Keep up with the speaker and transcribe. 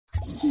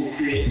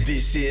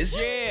This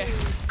is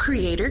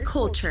Creator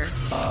Culture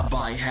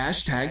by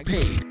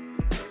 #paid.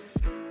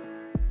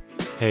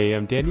 Hey,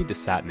 I'm Danny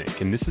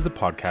Desatnik, and this is a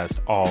podcast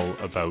all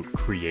about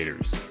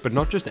creators. But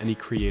not just any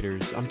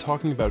creators, I'm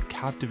talking about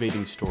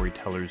captivating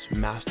storytellers,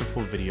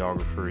 masterful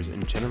videographers,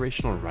 and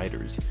generational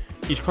writers.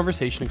 Each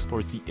conversation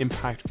explores the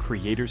impact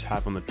creators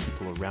have on the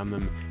people around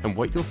them, and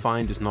what you'll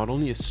find is not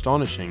only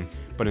astonishing,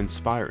 but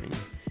inspiring.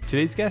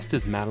 Today's guest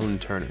is Madeline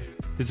Turner.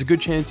 There's a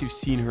good chance you've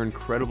seen her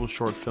incredible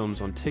short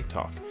films on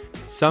TikTok.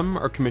 Some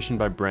are commissioned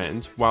by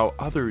brands, while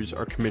others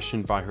are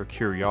commissioned by her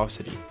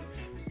curiosity.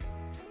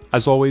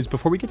 As always,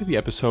 before we get to the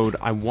episode,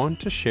 I want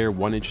to share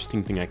one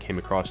interesting thing I came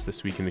across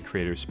this week in the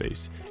creator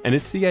space, and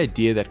it's the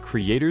idea that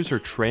creators are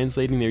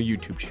translating their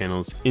YouTube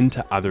channels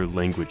into other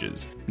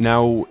languages.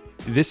 Now,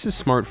 this is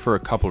smart for a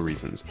couple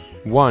reasons.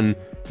 One,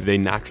 they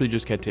naturally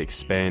just get to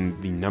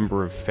expand the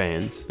number of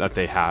fans that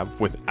they have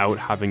without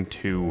having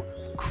to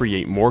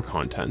create more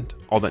content.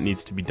 All that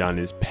needs to be done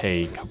is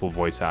pay a couple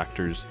voice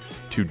actors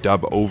to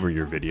dub over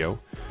your video.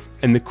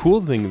 And the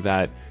cool thing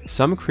that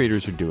some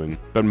creators are doing,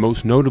 but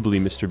most notably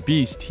Mr.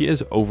 Beast, he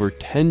has over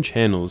 10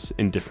 channels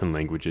in different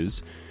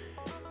languages.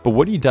 But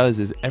what he does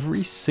is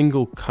every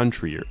single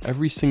country or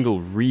every single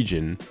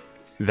region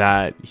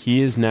that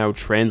he is now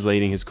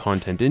translating his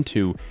content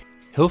into,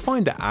 he'll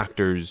find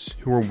actors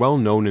who are well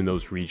known in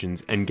those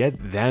regions and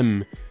get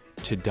them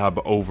to dub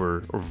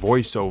over or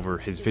voice over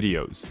his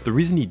videos. The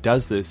reason he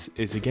does this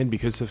is, again,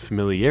 because of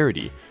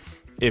familiarity.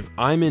 If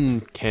I'm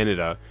in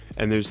Canada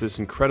and there's this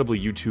incredible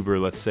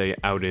YouTuber, let's say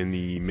out in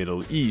the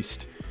Middle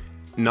East,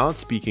 not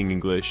speaking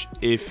English,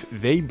 if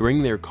they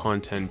bring their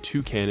content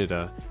to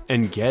Canada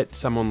and get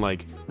someone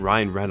like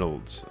Ryan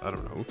Reynolds, I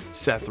don't know,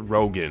 Seth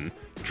Rogen,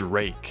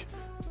 Drake,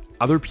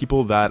 other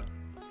people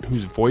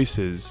whose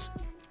voices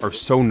are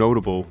so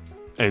notable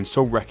and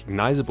so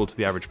recognizable to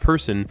the average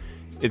person,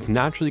 it's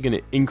naturally going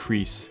to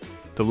increase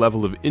the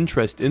level of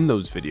interest in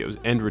those videos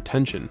and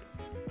retention.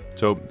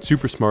 So,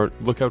 super smart.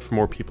 Look out for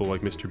more people like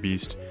Mr.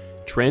 Beast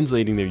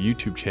translating their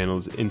YouTube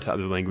channels into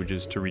other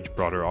languages to reach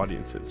broader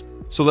audiences.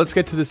 So let's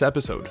get to this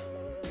episode.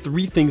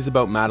 3 things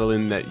about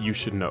Madeline that you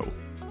should know.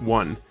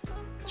 1,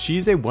 she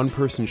is a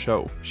one-person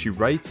show. She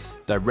writes,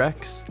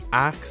 directs,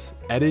 acts,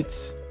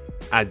 edits,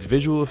 adds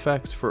visual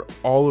effects for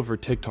all of her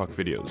TikTok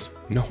videos.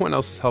 No one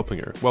else is helping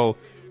her. Well,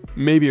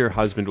 maybe her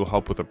husband will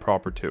help with a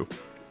prop or 2,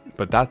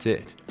 but that's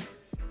it.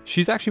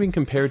 She's actually been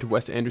compared to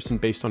Wes Anderson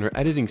based on her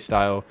editing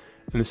style,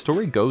 and the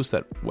story goes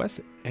that Wes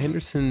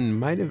Anderson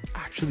might have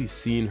actually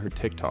seen her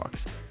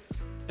TikToks.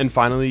 And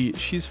finally,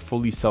 she's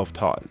fully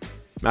self-taught.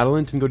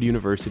 Madeline didn't go to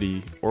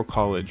university or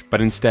college,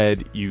 but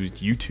instead used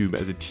YouTube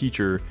as a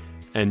teacher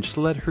and just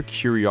let her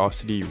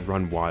curiosity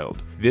run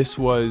wild. This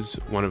was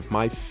one of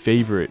my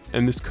favorite,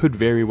 and this could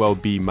very well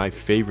be my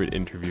favorite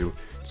interview.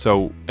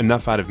 So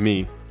enough out of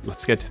me,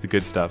 let's get to the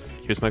good stuff.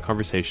 Here's my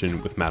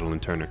conversation with Madeline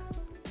Turner.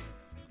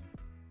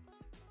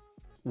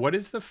 What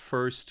is the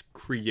first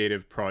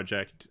creative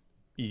project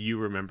you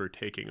remember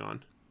taking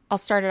on? I'll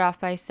start it off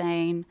by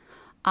saying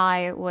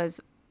I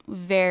was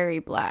very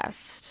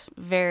blessed,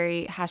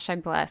 very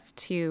 #blessed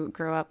to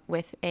grow up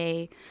with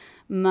a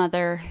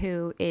mother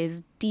who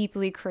is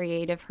deeply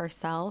creative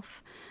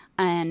herself,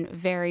 and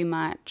very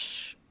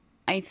much,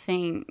 I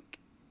think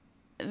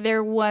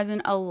there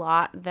wasn't a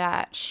lot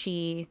that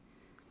she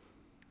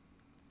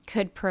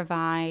could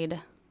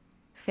provide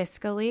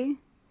fiscally,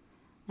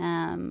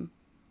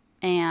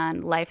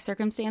 and life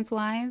circumstance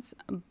wise,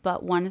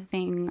 but one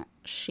thing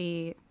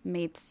she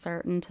made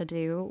certain to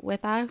do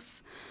with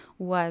us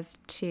was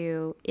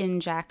to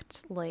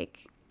inject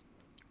like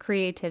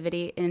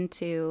creativity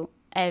into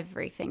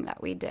everything that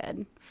we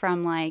did,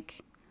 from like,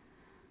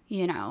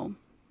 you know,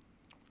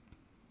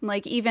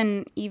 like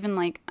even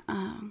like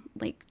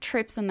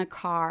trips in the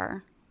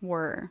car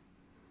were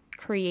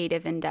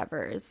creative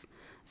endeavors.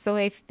 So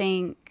I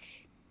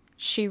think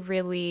she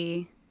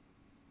really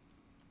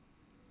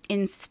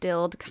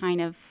instilled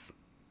kind of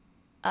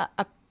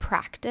a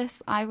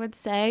practice, I would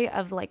say,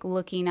 of like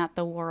looking at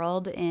the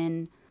world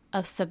in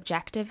a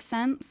subjective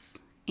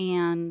sense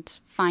and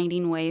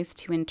finding ways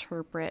to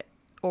interpret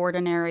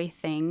ordinary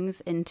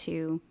things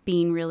into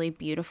being really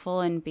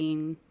beautiful and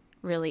being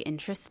really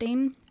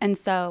interesting. And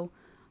so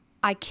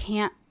I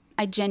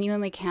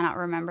genuinely cannot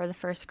remember the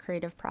first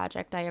creative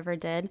project I ever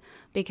did,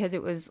 because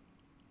it was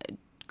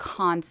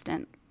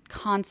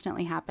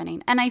constantly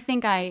happening. And I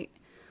think I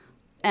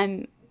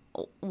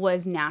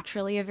was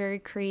naturally a very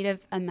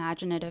creative,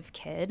 imaginative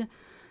kid.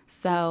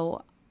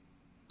 So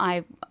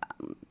I,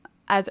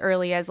 as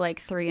early as like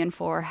 3 and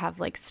 4, have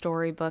like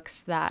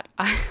storybooks that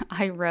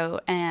I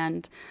wrote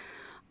and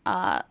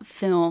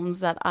films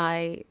that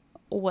I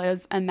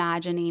was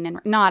imagining, and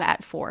not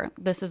at 4.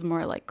 This is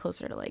more like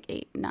closer to like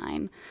 8,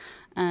 9.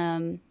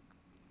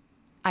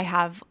 I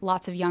have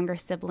lots of younger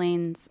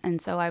siblings,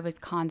 and so I was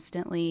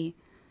constantly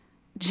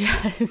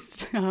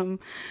just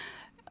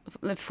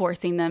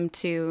forcing them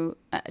to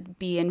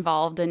be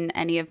involved in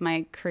any of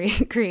my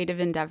creative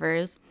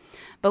endeavors.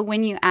 But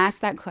when you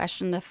asked that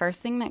question, the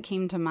first thing that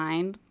came to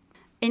mind,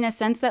 in a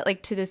sense that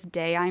like to this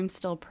day I'm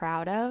still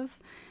proud of,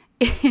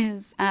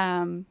 is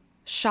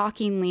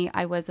shockingly,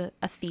 I was a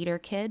theater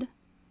kid.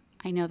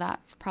 I know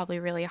that's probably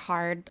really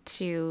hard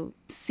to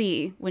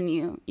see when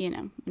you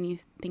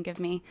think of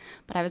me,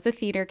 but I was a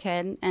theater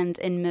kid, and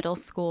in middle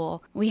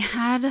school, we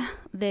had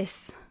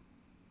this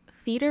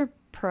theater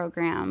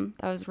program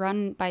that was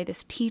run by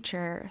this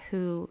teacher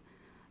who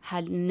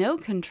had no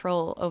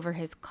control over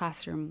his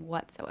classroom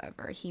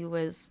whatsoever.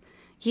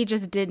 He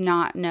just did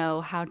not know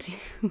how to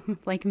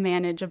like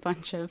manage a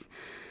bunch of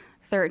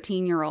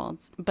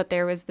 13-year-olds. But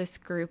there was this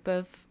group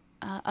of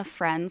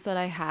friends that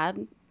I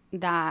had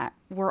that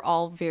were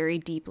all very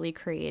deeply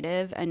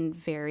creative and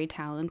very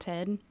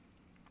talented,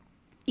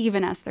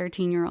 even as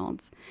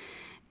 13-year-olds.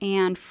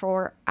 And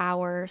for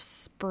our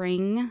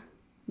spring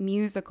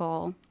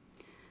musical,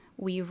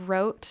 we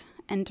wrote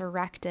and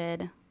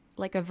directed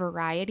like a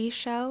variety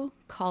show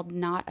called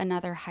Not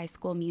Another High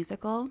School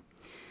Musical.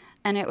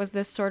 And it was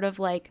this sort of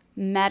like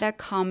meta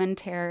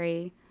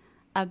commentary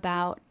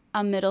about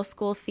a middle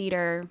school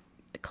theater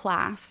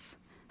class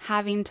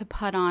having to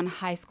put on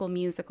High School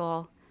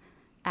Musical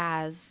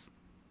as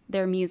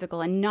their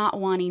musical and not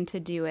wanting to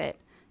do it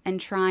and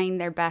trying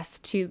their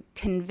best to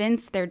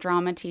convince their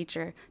drama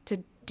teacher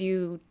to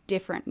do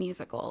different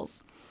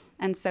musicals.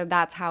 And so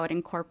that's how it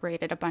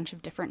incorporated a bunch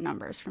of different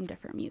numbers from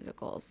different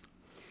musicals.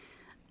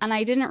 And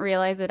I didn't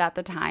realize it at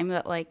the time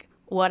that like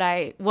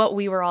what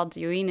we were all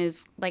doing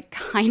is like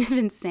kind of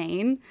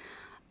insane,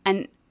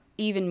 and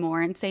even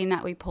more insane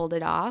that we pulled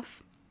it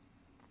off.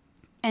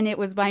 And it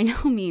was by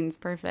no means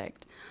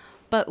perfect.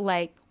 But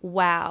like,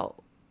 wow,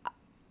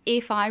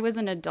 if I was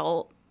an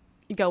adult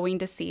going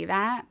to see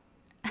that,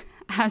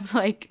 as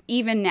like,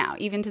 even now,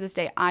 even to this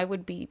day, I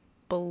would be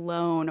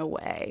blown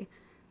away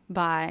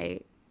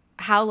by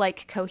how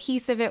like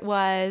cohesive it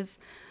was,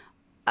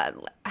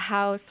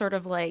 how sort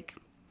of like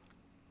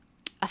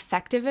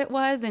effective it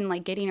was in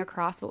like getting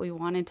across what we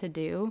wanted to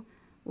do,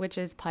 which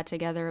is put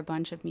together a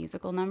bunch of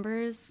musical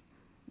numbers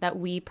that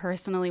we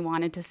personally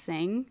wanted to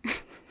sing.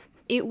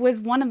 It was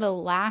one of the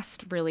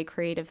last really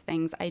creative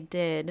things I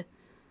did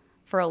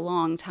for a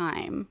long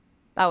time.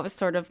 That was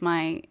sort of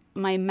my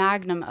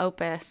magnum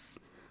opus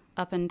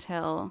up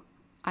until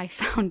I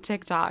found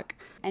TikTok.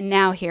 And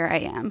now here I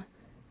am.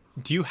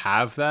 Do you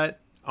have that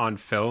on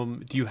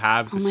film? Do you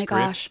have the script?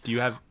 Gosh. Do you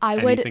have I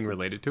anything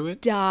related to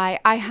it? I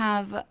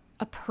have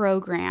a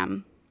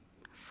program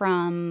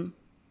from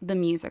the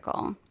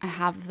musical. I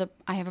have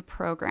a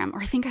program,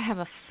 or I think I have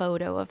a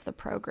photo of the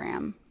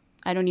program.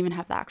 I don't even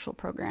have the actual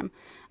program.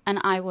 And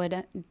I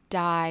would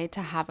die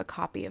to have a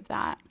copy of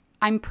that.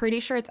 I'm pretty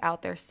sure it's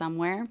out there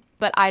somewhere,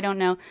 but I don't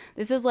know.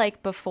 This is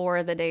like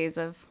before the days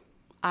of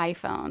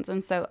iPhones.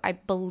 And so I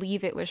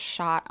believe it was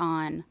shot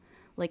on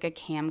like a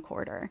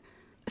camcorder.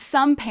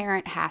 Some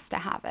parent has to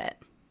have it.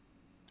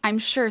 I'm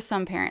sure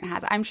some parent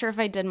has it. I'm sure if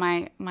I did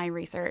my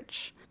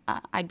research,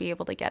 I'd be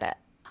able to get it.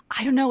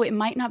 I don't know. It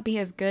might not be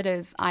as good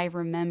as I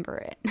remember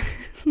it.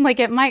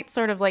 Like it might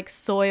sort of like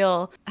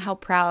soil how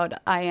proud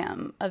I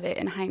am of it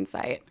in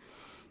hindsight.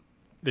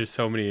 There's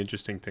so many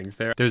interesting things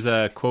there. There's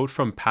a quote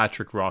from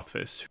Patrick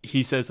Rothfuss.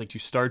 He says, like,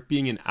 you start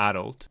being an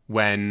adult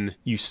when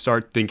you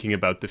start thinking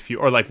about the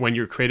future, or like when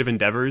your creative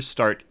endeavors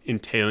start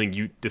entailing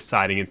you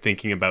deciding and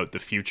thinking about the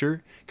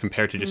future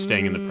compared to just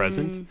staying in the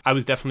present. I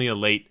was definitely a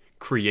late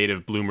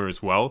creative bloomer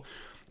as well.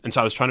 And so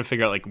I was trying to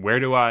figure out, like, where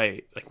do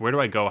I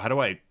go? How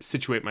do I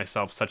situate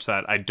myself such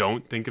that I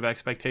don't think of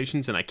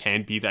expectations and I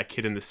can be that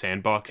kid in the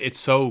sandbox? It's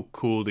so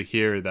cool to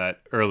hear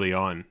that early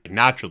on,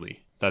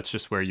 naturally. That's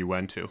just where you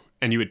went to.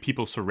 And you had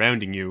people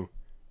surrounding you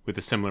with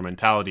a similar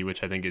mentality,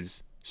 which I think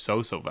is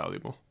so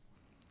valuable.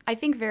 I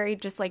think very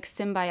just like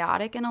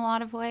symbiotic in a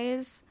lot of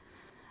ways.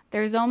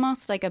 There's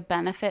almost like a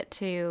benefit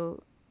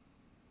to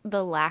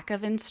the lack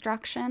of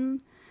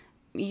instruction.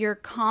 Your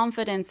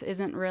confidence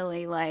isn't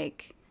really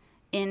like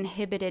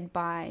inhibited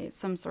by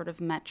some sort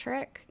of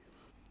metric.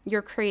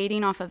 You're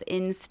creating off of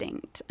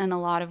instinct in a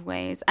lot of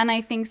ways. And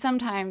I think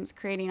sometimes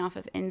creating off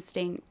of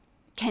instinct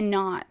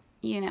cannot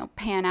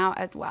pan out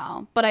as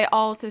well. But I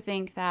also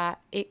think that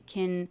it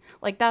can,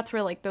 like, that's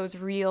where like those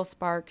real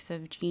sparks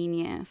of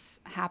genius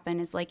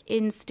happen, is like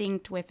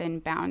instinct within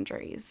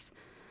boundaries.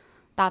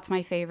 That's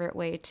my favorite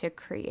way to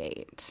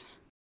create.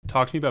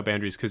 Talk to me about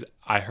boundaries, because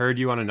I heard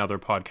you on another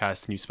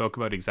podcast and you spoke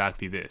about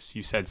exactly this.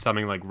 You said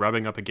something like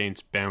rubbing up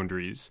against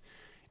boundaries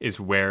is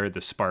where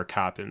the spark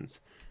happens.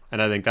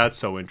 And I think that's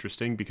so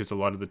interesting, because a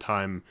lot of the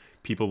time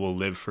people will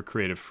live for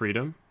creative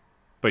freedom.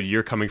 But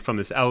you're coming from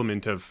this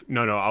element of,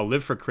 no, I'll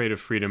live for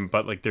creative freedom,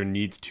 but like there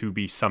needs to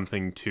be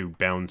something to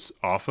bounce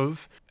off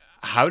of.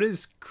 How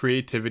does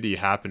creativity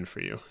happen for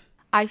you?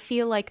 I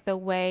feel like the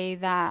way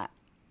that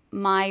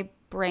my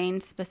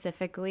brain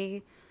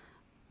specifically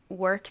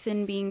works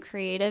in being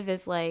creative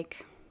is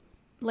like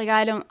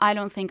I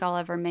don't think I'll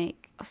ever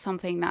make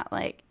something that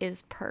like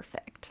is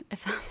perfect,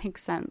 if that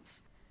makes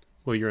sense.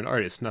 Well, you're an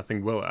artist. I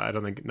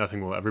don't think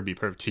nothing will ever be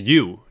perfect. To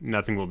you,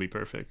 nothing will be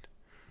perfect.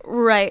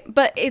 Right.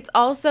 But it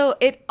also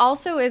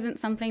isn't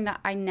something that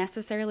I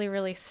necessarily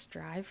really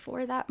strive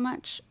for that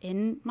much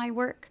in my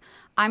work.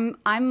 I'm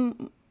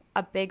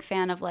a big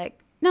fan of like,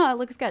 no, it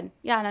looks good.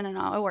 Yeah,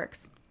 no, it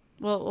works.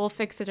 We'll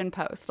fix it in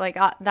post. Like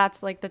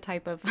that's like the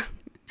type of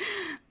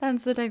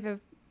that's the type of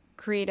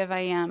creative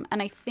I am.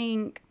 And I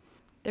think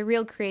the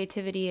real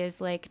creativity is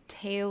like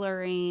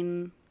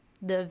tailoring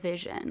the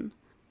vision.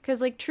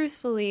 Because like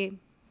truthfully,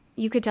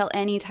 you could tell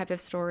any type of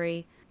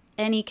story,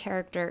 any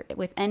character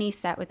with any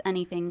set, with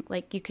anything.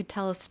 Like you could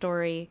tell a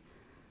story,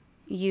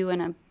 you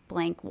and a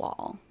blank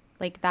wall.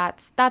 Like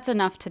that's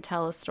enough to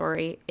tell a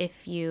story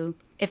if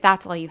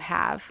that's all you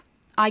have.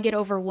 I get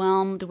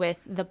overwhelmed with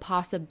the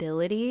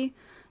possibility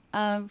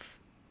of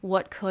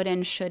what could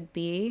and should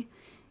be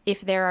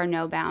if there are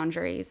no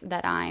boundaries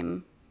that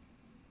I'm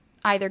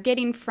either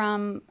getting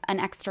from an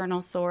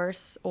external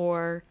source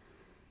or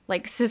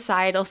like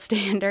societal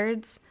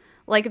standards,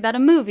 like that a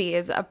movie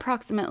is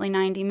approximately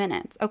 90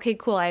 minutes. Okay,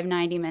 cool, I have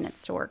 90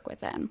 minutes to work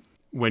within.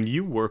 When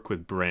you work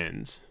with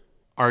brands,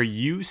 are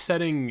you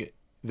setting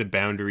the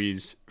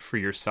boundaries for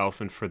yourself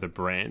and for the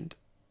brand?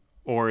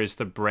 Or is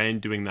the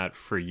brand doing that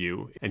for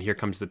you? And here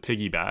comes the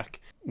piggyback.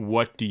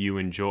 What do you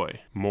enjoy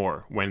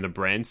more, when the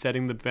brand's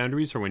setting the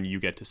boundaries or when you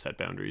get to set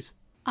boundaries?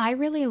 I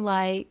really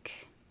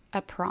like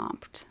a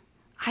prompt.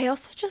 I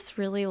also just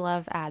really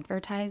love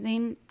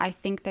advertising. I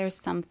think there's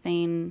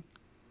something,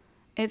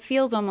 it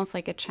feels almost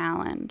like a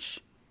challenge.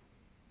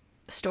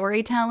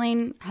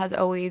 Storytelling has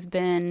always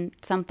been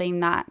something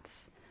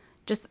that's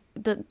just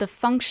the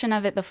function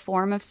of it, the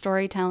form of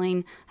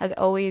storytelling has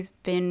always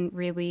been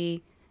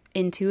really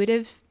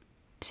intuitive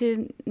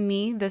to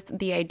me.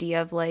 The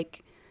idea of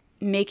like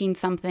making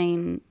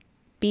something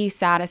be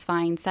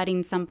satisfying,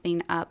 setting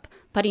something up,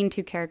 putting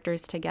two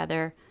characters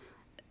together.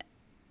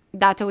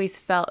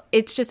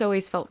 It's just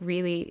always felt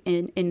really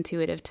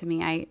intuitive to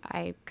me.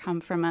 I come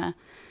from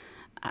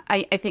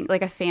I think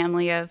like a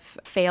family of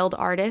failed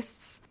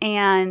artists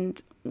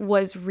and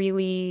was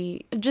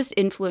really just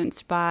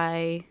influenced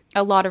by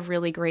a lot of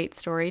really great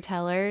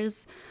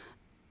storytellers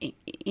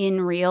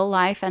in real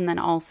life and then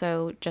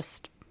also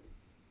just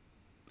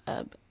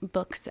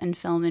books and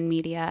film and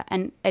media.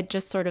 And it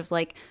just sort of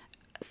like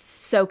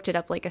soaked it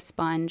up like a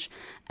sponge.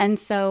 And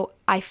so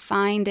I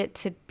find it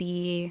to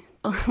be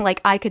like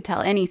I could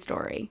tell any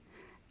story.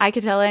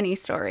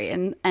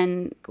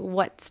 And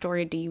what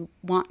story do you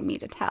want me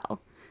to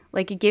tell?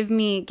 Like give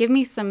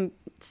me some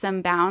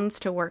bounds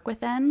to work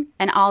within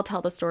and I'll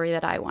tell the story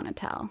that I want to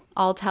tell.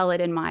 I'll tell it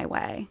in my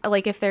way.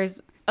 Like if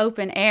there's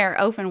open air,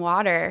 open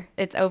water,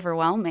 it's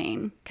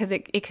overwhelming because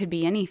it could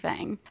be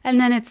anything. And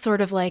then it's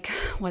sort of like,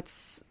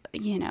 what's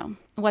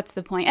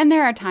the point? And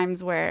there are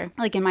times where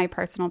like in my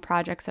personal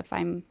projects, if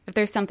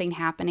there's something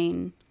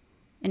happening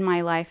in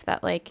my life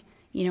that like,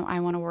 I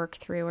want to work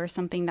through or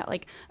something that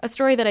like a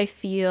story that I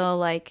feel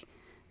like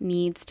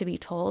needs to be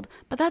told.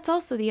 But that's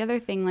also the other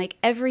thing, like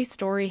every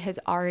story has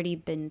already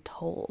been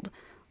told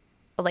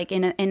like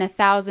in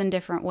 1,000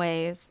 different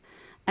ways.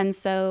 And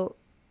so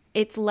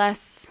it's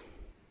less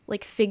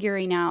like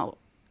figuring out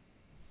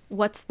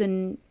what's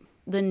the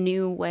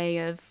new way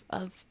of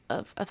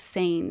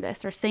saying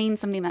this or saying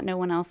something that no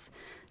one else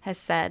has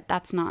said.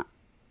 That's not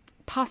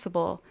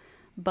possible.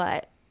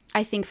 But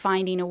I think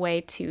finding a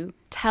way to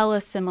tell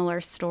a similar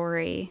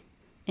story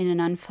in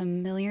an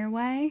unfamiliar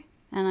way.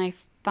 And I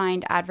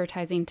find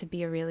advertising to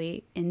be a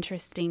really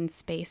interesting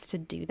space to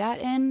do that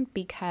in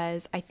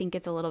because I think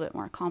it's a little bit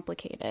more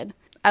complicated.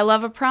 I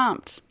love a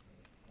prompt.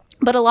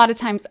 But a lot of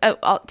times,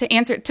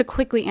 to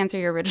quickly answer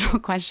your original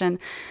question,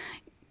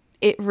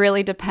 it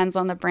really depends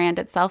on the brand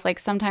itself. Like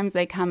sometimes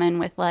they come in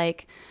with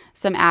like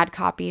some ad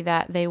copy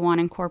that they want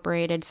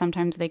incorporated.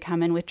 Sometimes they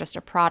come in with just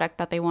a product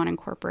that they want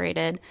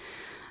incorporated.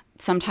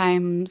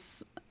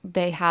 Sometimes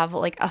they have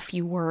like a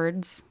few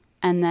words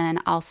and then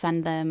I'll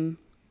send them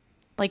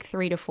like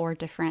 3 to 4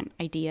 different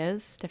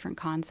ideas, different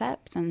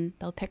concepts, and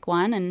they'll pick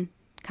one and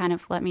kind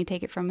of let me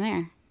take it from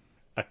there.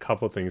 A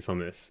couple things on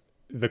this.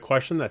 The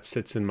question that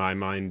sits in my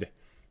mind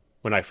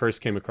when I first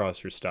came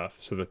across your stuff,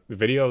 so the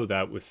video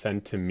that was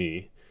sent to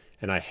me,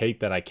 and I hate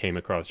that I came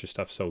across your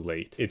stuff so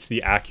late. It's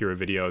the Acura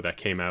video that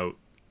came out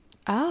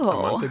a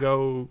month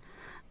ago,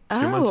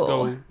 2 months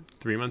ago,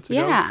 3 months ago.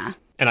 Yeah.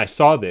 And I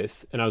saw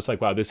this and I was like,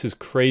 wow, this is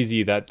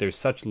crazy that there's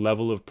such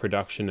level of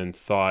production and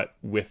thought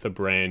with the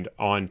brand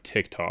on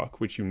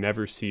TikTok, which you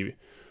never see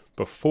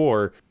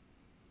before.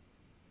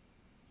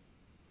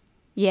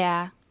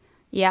 Yeah.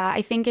 Yeah,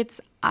 I think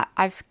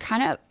I've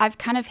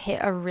kind of hit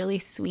a really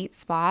sweet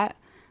spot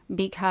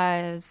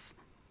because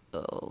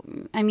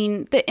I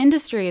mean, the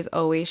industry is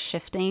always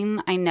shifting.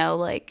 I know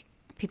like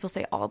people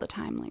say all the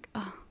time like,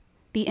 "Oh,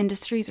 the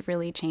industry's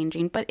really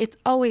changing," but it's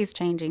always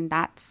changing.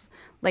 That's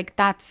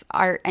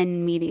art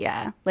and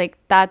media. Like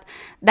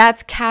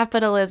that's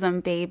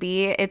capitalism,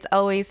 baby. It's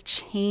always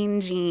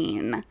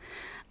changing.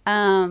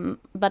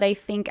 But I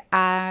think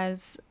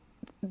as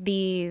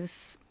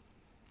these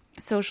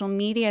social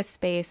media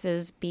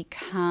spaces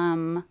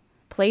become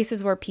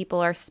places where people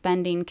are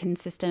spending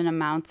consistent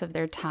amounts of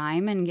their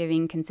time and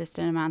giving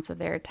consistent amounts of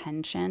their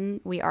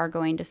attention, we are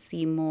going to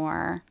see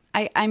more.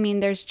 I mean,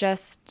 there's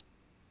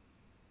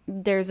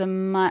a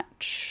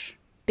much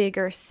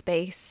bigger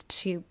space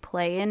to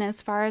play in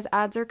as far as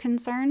ads are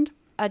concerned.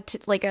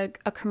 Like a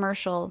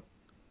commercial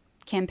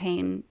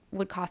campaign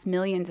would cost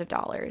millions of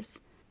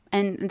dollars.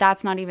 And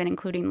that's not even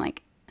including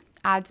like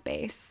ad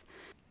space.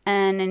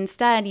 And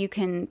instead you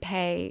can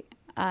pay,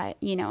 a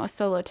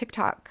solo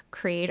TikTok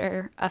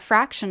creator a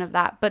fraction of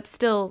that, but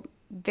still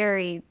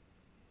very,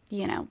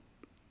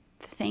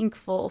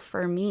 thankful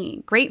for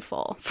me,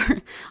 grateful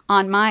for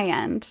on my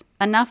end,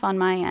 enough on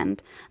my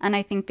end. And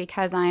I think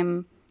because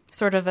I'm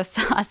sort of a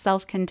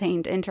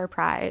self-contained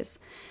enterprise,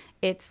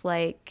 it's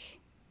like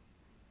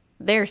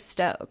they're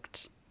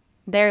stoked.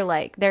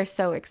 They're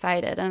so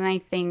excited. And I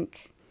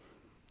think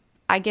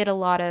I get a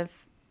lot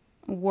of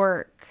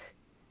work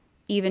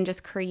even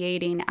just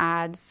creating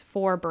ads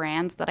for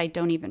brands that I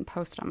don't even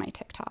post on my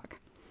TikTok.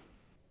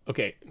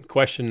 Okay,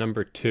 question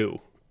number 2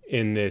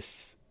 in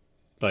this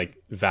like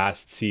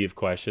vast sea of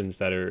questions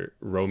that are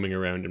roaming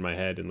around in my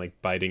head and like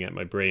biting at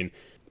my brain.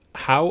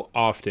 How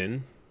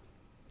often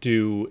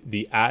do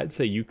the ads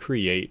that you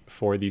create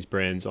for these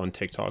brands on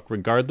TikTok,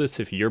 regardless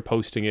if you're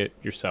posting it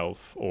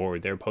yourself or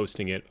they're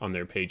posting it on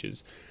their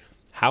pages,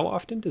 how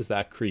often does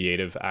that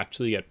creative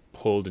actually get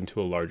pulled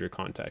into a larger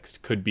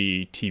context? Could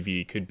be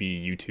TV, could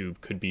be YouTube,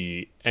 could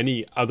be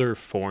any other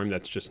form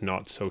that's just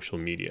not social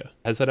media.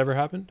 Has that ever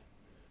happened?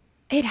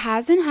 It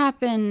hasn't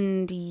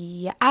happened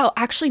yet. Oh,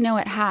 actually, no,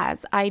 it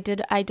has. I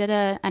did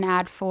an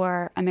ad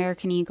for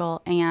American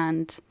Eagle,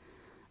 and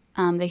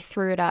they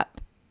threw it up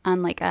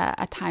on like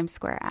a Times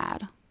Square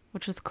ad,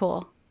 which was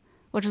cool,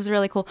 which was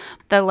really cool.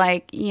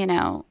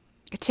 The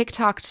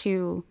TikTok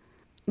to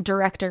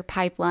director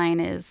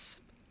pipeline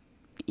is,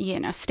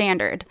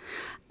 standard.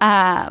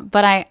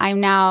 But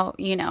I'm now,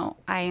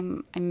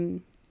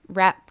 I'm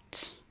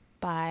repped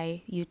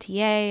by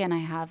UTA, and I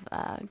have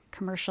a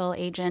commercial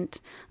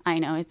agent. I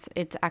know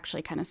it's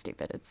actually kind of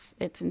stupid.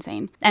 It's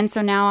insane. And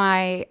so now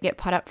I get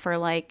put up for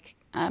like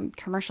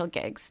commercial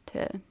gigs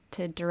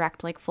to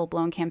direct like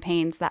full-blown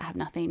campaigns that have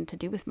nothing to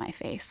do with my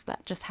face,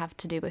 that just have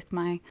to do with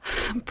my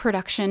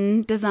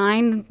production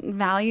design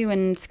value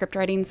and script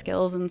writing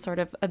skills and sort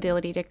of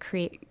ability to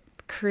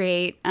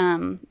create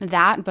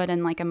that, but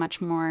in like a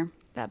much more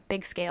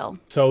big scale.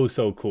 So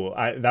cool.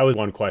 That was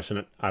one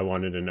question I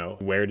wanted to know.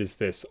 Where does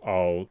this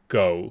all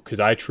go? Because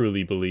I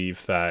truly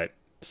believe that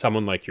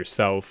someone like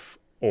yourself,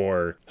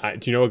 or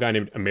do you know a guy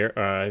named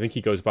I think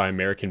he goes by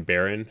American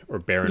Baron or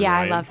Baron Yeah,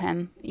 Ryan? I love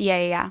him.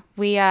 Yeah.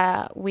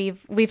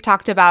 We've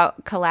talked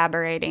about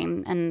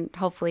collaborating and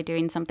hopefully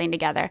doing something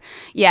together.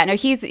 Yeah, no,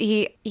 he's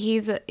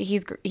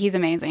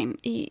amazing.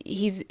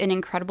 He's an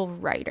incredible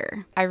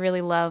writer. I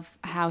really love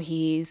how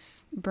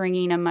he's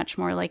bringing a much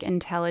more like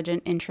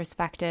intelligent,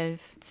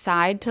 introspective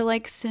side to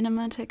like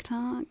cinema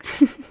TikTok.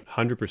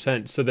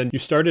 100%. So then you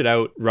started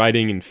out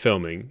writing and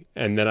filming,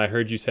 and then I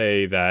heard you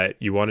say that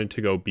you wanted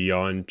to go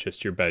beyond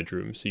just your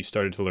bedroom. So you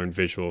started to learn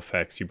visual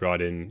effects. You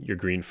brought in your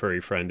green furry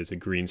friend as a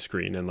green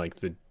screen, and like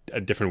a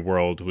different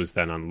world was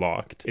then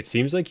unlocked. It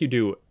seems like you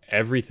do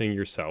everything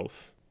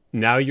yourself.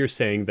 Now you're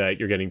saying that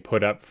you're getting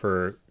put up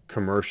for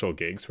commercial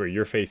gigs where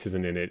your face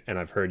isn't in it, and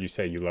I've heard you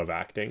say you love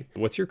acting.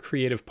 What's your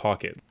creative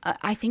pocket?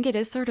 I think it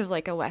is sort of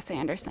like a Wes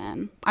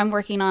Anderson. I'm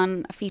working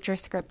on a feature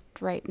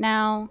script right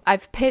now.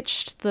 I've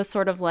pitched the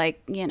sort of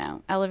like,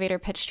 elevator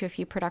pitch to a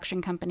few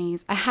production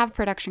companies. I have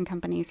production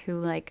companies who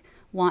like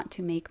want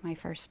to make my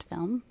first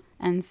film,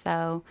 and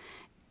so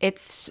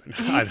it's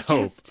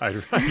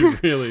I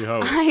really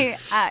hope.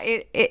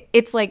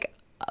 It's like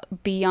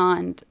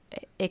beyond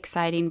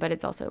exciting, but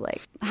it's also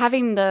like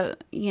having the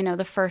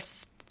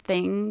first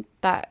thing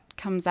that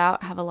comes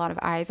out have a lot of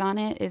eyes on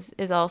it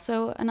is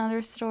also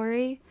another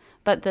story.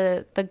 But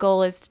the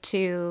goal is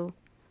to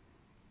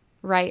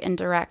write and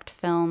direct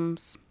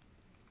films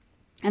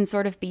and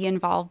sort of be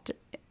involved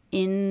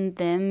in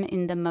them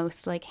in the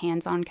most like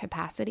hands-on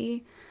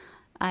capacity.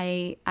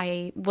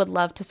 I would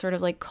love to sort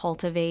of like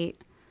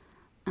cultivate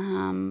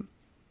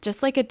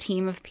just like a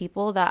team of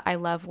people that I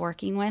love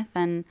working with,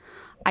 and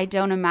I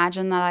don't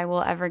imagine that I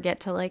will ever get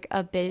to like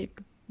a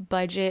big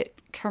budget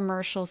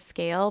commercial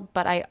scale,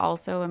 but I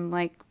also am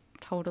like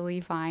totally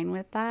fine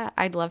with that.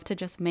 I'd love to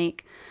just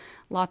make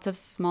lots of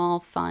small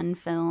fun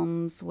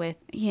films with,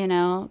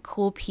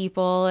 cool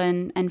people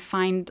and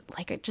find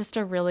like just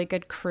a really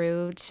good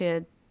crew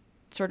to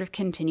sort of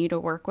continue to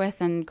work with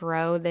and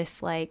grow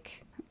this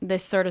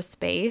sort of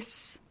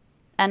space.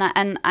 And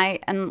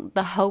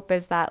the hope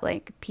is that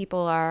like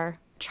people are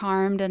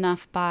charmed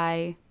enough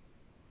by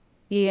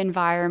the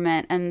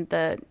environment and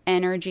the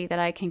energy that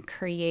I can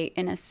create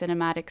in a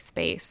cinematic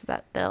space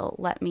that they'll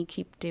let me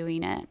keep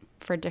doing it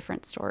for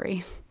different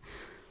stories.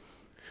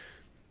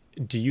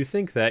 Do you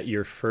think that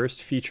your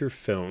first feature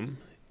film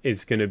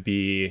is going to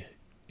be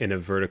in a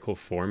vertical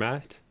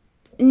format?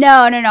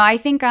 No. I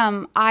think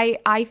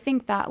I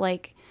think that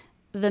like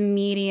the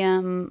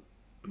medium,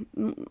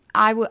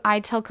 I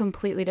tell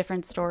completely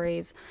different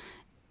stories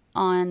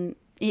on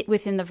it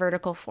within the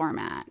vertical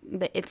format.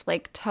 It's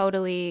like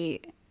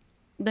totally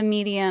the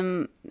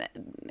medium.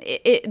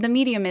 The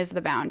medium is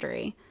the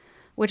boundary,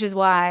 which is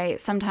why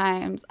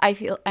sometimes I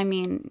feel. I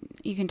mean,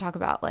 you can talk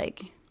about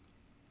like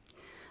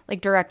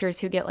directors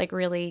who get like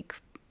really,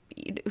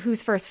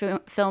 whose first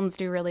films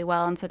do really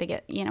well, and so they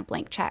get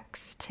blank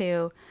checks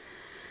to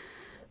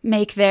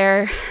make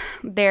their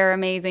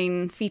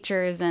amazing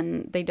features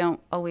and they don't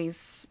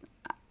always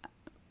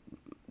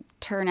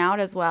turn out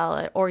as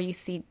well, or you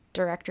see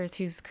directors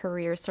whose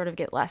careers sort of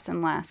get less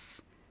and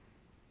less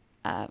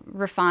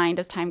refined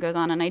as time goes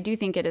on. And I do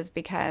think it is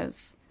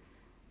because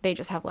they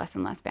just have less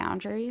and less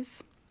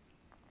boundaries.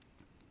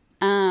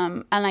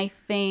 And I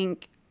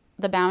think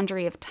the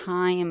boundary of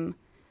time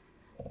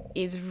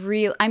is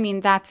real. I mean,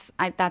 that's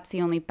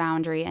the only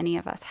boundary any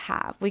of us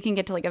have. We can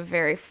get to like a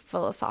very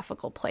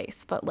philosophical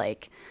place, but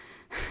like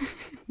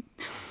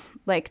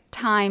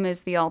time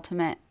is the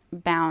ultimate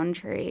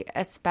boundary,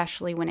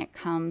 especially when it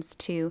comes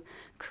to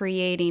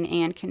creating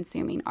and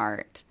consuming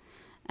art.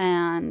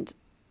 And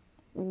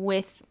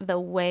with the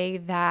way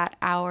that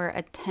our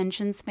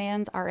attention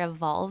spans are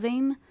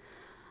evolving,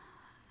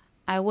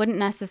 I wouldn't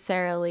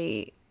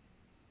necessarily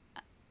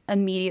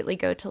immediately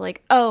go to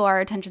like, oh, our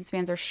attention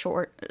spans are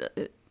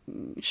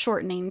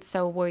shortening,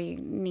 so we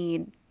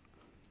need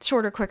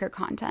shorter, quicker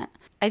content.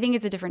 I think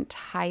it's a different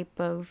type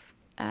of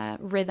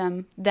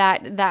rhythm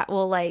that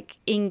will like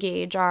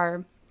engage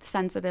our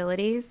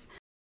sensibilities.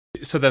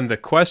 So then the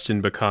question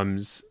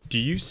becomes, do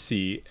you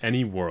see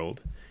any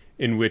world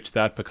in which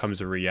that becomes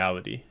a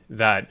reality,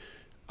 that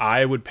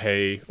I would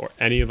pay, or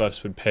any of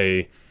us would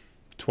pay,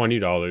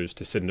 $20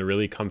 to sit in a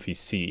really comfy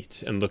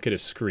seat and look at a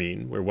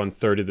screen where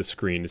 1/3 of the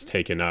screen is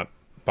taken up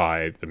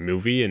by the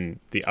movie and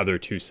the other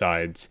two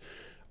sides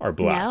are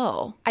black?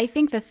 No. I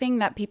think the thing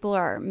that people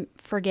are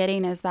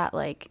forgetting is that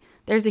like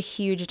there's a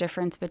huge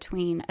difference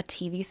between a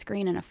TV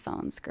screen and a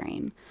phone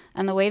screen.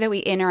 And the way that we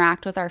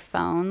interact with our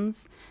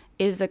phones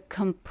is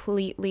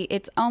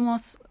it's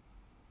almost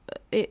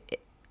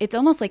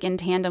like in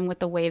tandem with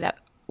the way that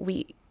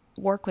we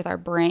work with our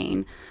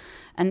brain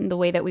and the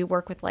way that we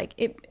work with like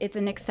it's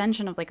an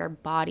extension of like our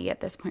body at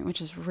this point,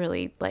 which is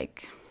really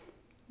like,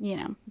 you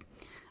know,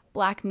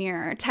 Black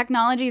Mirror.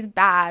 Technology's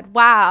bad.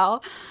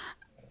 Wow.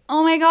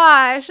 Oh my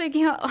gosh. I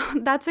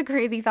can't. That's a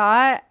crazy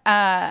thought.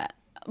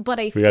 But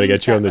we got to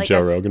get you on the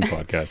Joe Rogan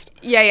podcast.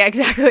 Yeah,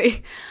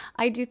 exactly.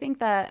 I do think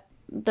that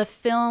the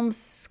film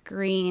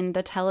screen,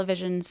 the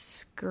television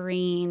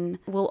screen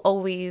will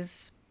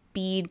always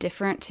be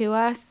different to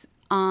us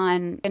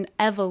on an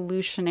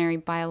evolutionary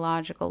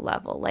biological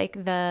level.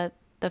 Like the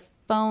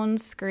phone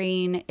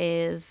screen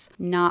is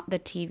not the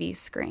TV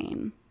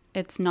screen.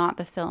 It's not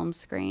the film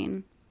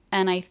screen.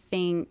 And I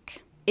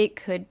think it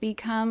could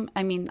become,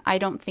 I mean, I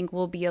don't think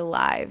we'll be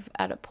alive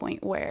at a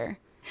point where,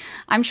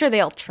 I'm sure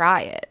they'll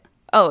try it.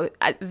 Oh,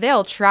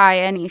 they'll try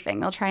anything.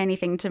 They'll try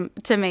anything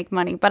to make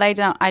money, but I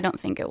don't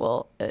think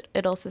it'll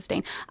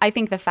sustain. I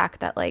think the fact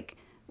that like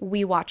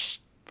we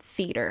watch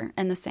theater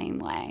in the same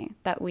way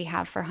that we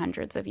have for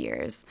hundreds of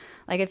years.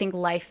 Like I think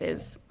life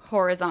is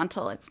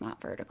horizontal, it's not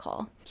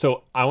vertical.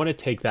 So I want to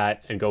take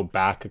that and go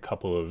back a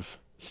couple of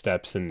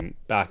steps and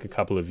back a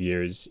couple of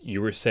years.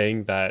 You were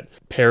saying that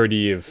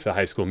parody of the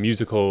High School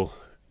Musical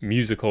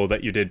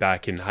that you did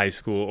back in high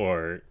school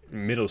or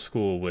middle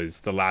school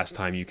was the last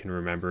time you can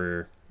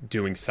remember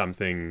doing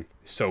something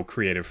so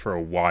creative for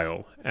a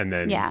while. And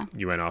then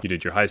you went off, you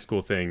did your high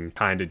school thing,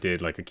 kind of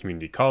did like a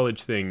community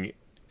college thing,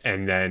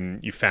 and then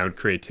you found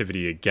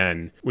creativity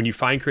again. When you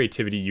find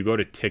creativity, you go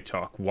to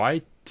TikTok.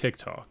 Why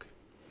TikTok?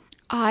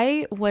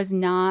 I was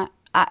not,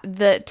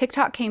 the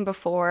TikTok came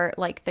before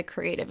like the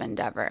creative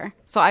endeavor.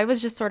 So I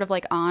was just sort of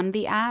like on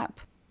the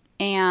app.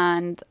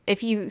 And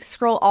if you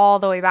scroll all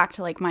the way back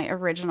to like my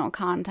original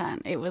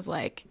content, it was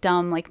like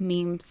dumb, like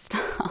meme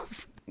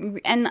stuff.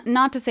 And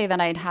not to say that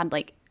I'd had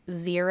like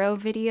zero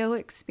video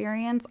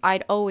experience.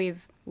 I'd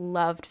always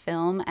loved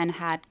film and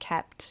had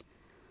kept,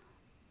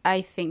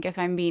 I think if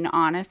I'm being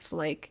honest,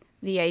 like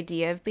the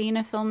idea of being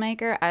a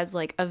filmmaker as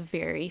like a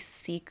very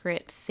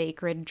secret,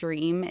 sacred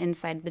dream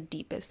inside the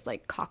deepest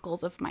like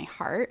cockles of my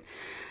heart.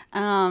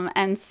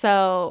 And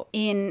so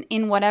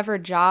in whatever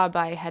job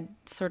I had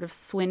sort of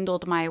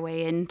swindled my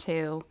way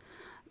into,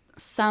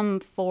 some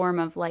form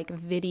of like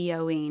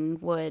videoing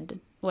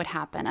would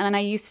happen. And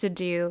I used to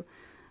do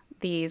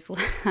these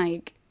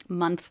like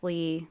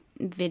monthly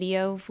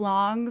video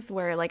vlogs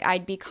where like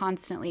I'd be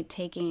constantly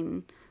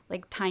taking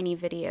like tiny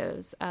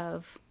videos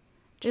of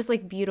just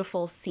like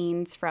beautiful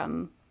scenes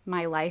from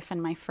my life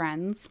and my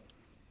friends.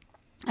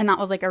 And that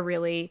was like a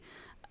really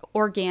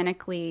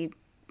organically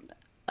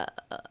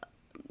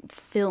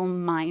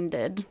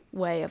film-minded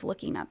way of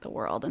looking at the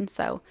world. And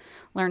so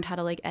learned how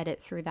to like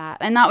edit through that.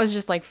 And that was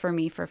just like for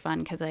me for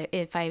fun, because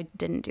if I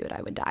didn't do it,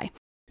 I would die.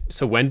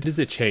 So when does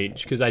it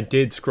change? Because I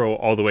did scroll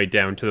all the way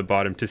down to the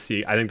bottom to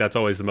see. I think that's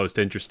always the most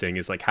interesting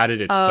is like, how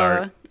did it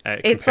start?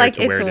 It's like,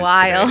 it's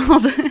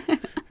wild.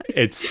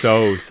 It's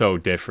so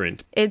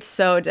different. It's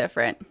so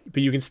different.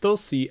 But you can still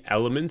see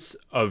elements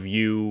of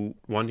you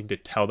wanting to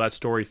tell that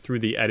story through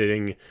the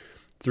editing,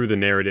 through the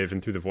narrative,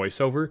 and through the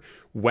voiceover.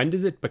 When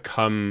does it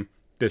become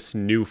this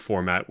new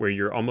format where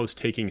you're almost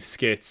taking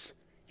skits,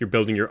 you're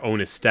building your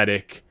own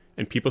aesthetic,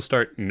 and people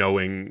start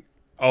knowing,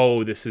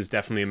 oh, this is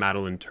definitely a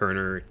Madeline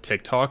Turner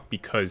TikTok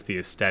because the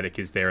aesthetic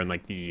is there and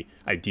like the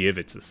idea of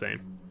it's the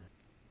same?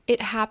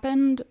 It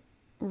happened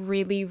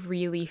really,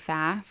 really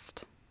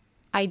fast.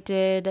 I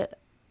did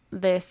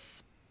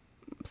this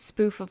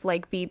spoof of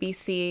like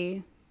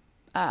BBC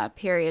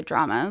period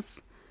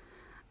dramas.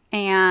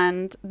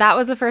 And that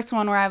was the first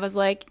one where I was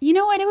like, you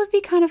know what, it would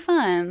be kind of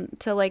fun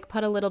to like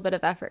put a little bit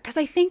of effort. Because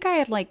I think I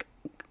had like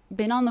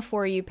been on the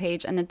For You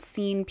page and had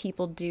seen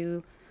people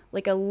do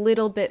like a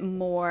little bit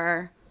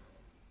more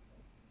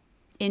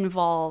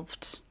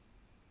involved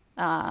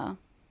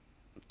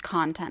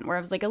content where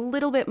it was like a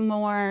little bit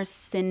more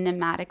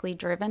cinematically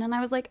driven. And I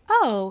was like,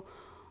 oh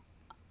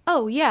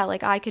yeah,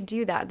 like I could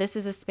do that. This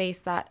is a space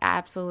that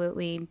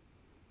absolutely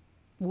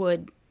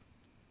would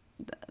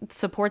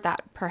support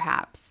that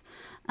perhaps.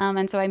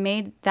 And so I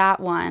made that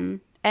one,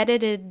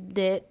 edited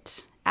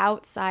it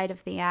outside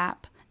of the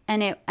app,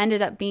 and it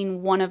ended up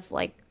being one of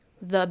like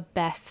the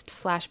best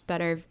 /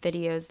 better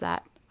videos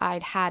that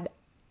I'd had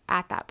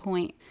at that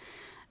point.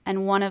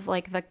 And one of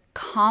like the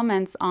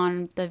comments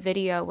on the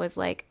video was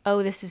like,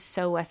 oh, this is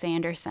so Wes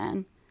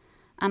Anderson.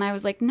 And I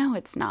was like, no,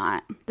 it's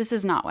not. This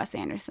is not Wes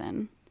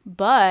Anderson.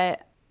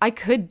 But I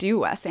could do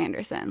Wes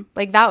Anderson.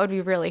 Like that would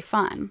be really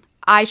fun.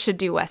 I should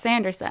do Wes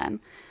Anderson.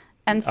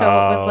 And so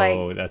it was like...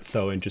 Oh, that's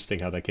so interesting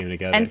how that came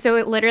together. And so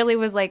it literally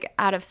was like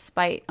out of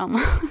spite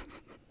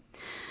almost.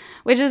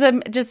 Which is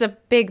just a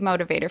big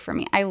motivator for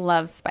me. I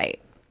love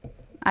Spite.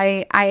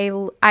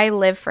 I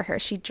live for her.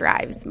 She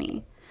drives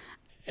me.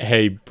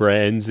 Hey,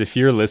 Brands, if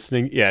you're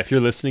listening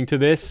to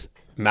this,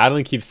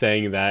 Madeline keeps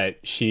saying that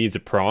she needs a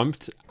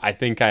prompt. I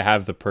think I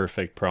have the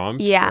perfect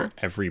prompt for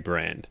every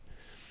brand.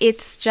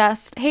 It's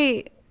just,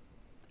 hey,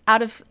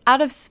 out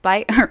of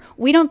spite, or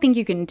we don't think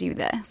you can do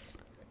this.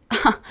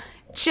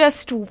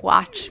 Just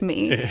watch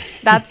me.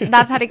 That's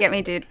how to get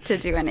me to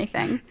do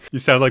anything. You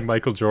sound like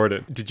Michael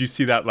Jordan. Did you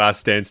see that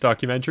Last Dance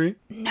documentary?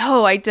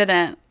 No, I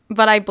didn't.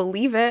 But I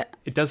believe it.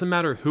 It doesn't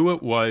matter who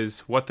it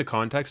was, what the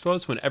context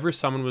was. Whenever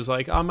someone was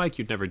like, oh, Mike,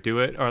 you'd never do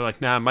it. Or like,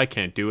 nah, Mike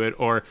can't do it.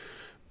 Or,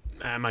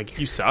 Mike,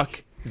 you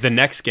suck. The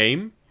next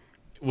game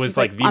was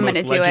like the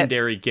most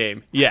legendary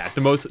game. Yeah,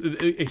 the most.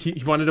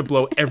 He wanted to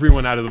blow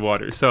everyone out of the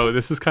water. So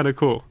this is kind of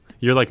cool.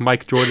 You're like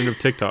Mike Jordan of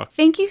TikTok.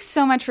 Thank you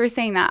so much for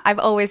saying that. I've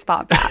always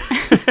thought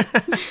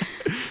that.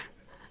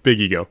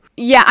 Big ego.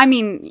 Yeah, I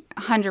mean,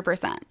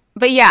 100%.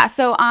 But yeah,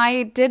 so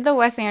I did the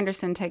Wes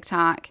Anderson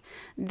TikTok.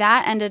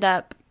 That ended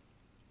up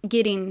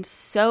getting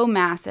so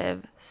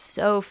massive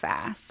so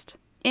fast.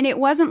 And it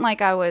wasn't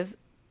like I was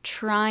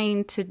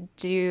trying to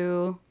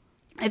do...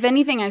 If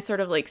anything, I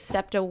sort of like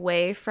stepped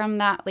away from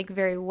that like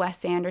very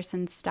Wes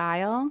Anderson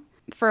style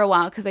for a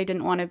while because I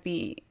didn't want to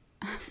be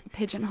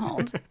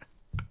pigeonholed.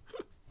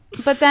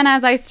 But then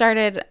as I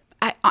started,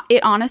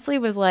 it honestly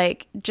was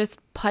like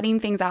just putting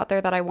things out there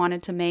that I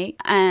wanted to make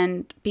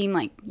and being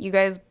like, you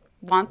guys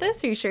want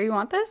this? Are you sure you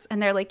want this?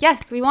 And they're like,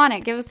 yes, we want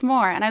it. Give us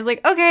more. And I was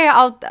like, okay,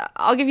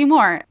 I'll give you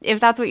more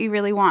if that's what you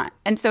really want.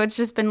 And so it's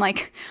just been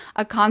like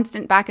a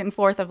constant back and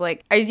forth of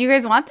like, do you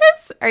guys want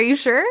this? Are you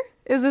sure?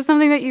 Is this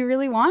something that you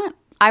really want?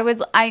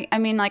 I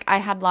mean, like I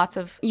had lots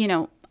of, you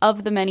know,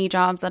 of the many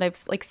jobs that I've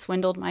like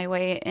swindled my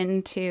way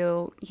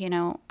into, you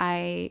know,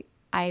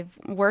 I've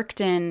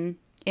worked in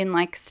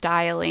like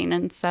styling.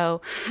 And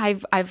so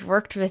I've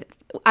worked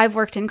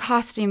in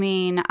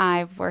costuming.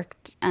 I've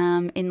worked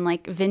in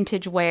like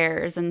vintage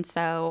wares. And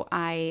so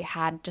I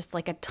had just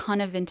like a ton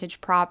of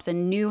vintage props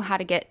and knew how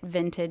to get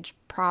vintage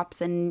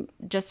props and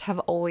just have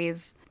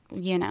always,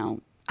 you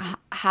know,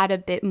 had a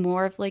bit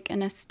more of like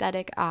an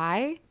aesthetic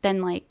eye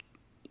than like,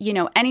 you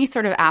know, any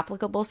sort of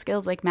applicable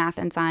skills like math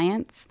and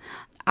science.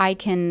 I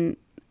can,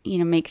 you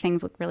know, make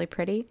things look really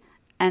pretty.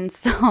 And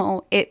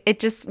so it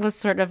just was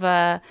sort of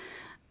a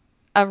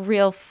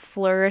real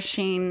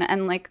flourishing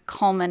and like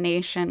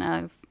culmination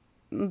of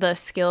the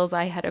skills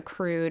I had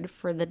accrued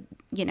for the,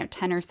 you know,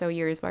 10 or so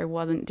years where I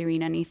wasn't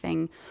doing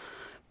anything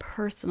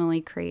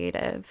personally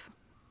creative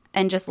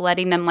and just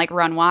letting them like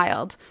run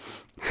wild.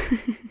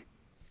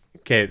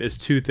 Okay, there's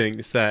two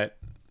things that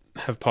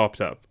have popped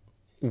up.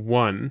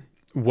 One,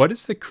 what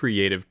is the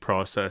creative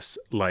process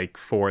like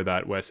for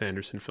that Wes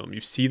Anderson film?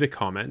 You see the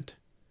comment,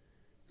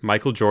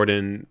 Michael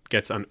Jordan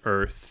gets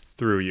unearthed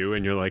through you,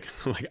 and you're like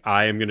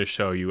I am going to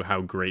show you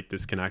how great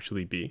this can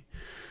actually be.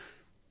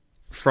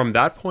 From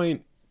that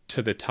point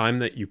to the time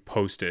that you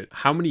post it,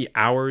 how many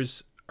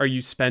hours are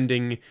you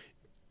spending?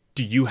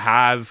 Do you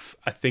have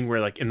a thing where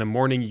like in the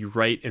morning you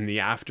write, in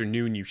the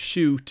afternoon you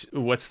shoot?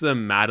 What's the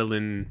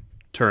Madeline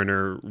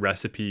Turner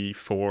recipe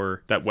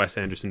for that Wes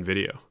Anderson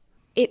video?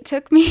 It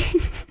took me...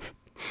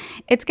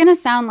 It's going to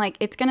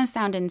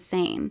sound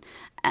insane,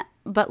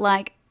 but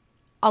like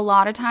a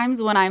lot of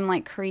times when I'm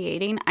like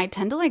creating, I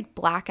tend to like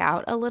black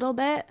out a little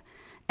bit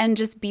and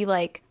just be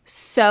like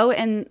so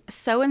in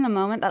the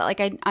moment that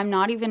like I'm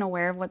not even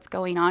aware of what's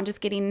going on,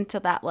 just getting into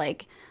that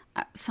like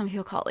some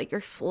people call it like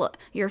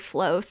your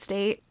flow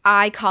state.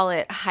 I call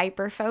it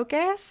hyper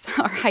focus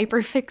or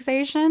hyper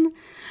fixation,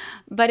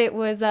 but it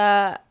was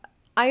I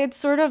had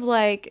sort of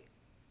like,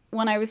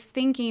 when I was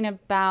thinking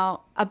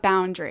about a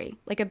boundary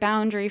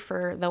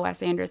for the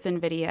Wes Anderson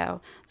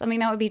video, something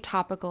that would be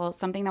topical,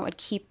 something that would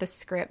keep the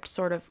script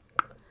sort of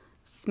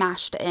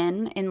smashed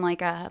in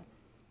like a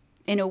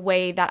in a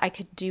way that I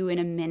could do in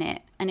a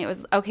minute. And it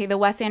was, okay, the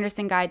Wes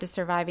Anderson Guide to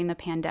Surviving the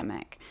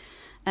Pandemic.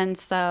 And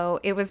so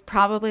it was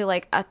probably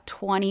like a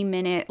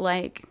 20-minute,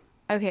 like,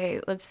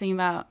 okay, let's think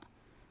about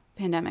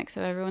pandemic.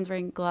 So everyone's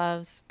wearing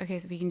gloves. Okay,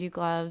 so we can do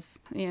gloves.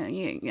 I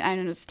don't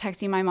know, just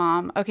texting my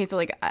mom. Okay, so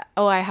like,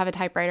 oh, I have a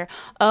typewriter.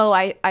 Oh,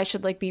 I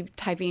should like be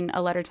typing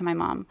a letter to my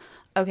mom.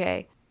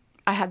 Okay,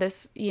 I had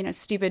this,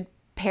 stupid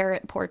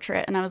parrot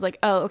portrait. And I was like,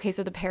 oh, okay,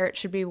 so the parrot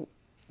should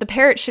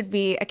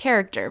be a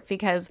character,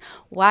 because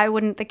why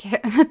wouldn't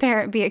the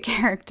parrot be a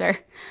character?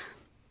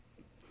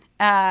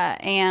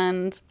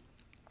 And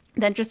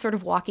then just sort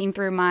of walking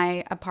through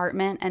my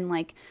apartment and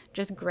like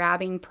just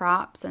grabbing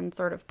props and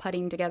sort of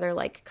putting together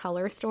like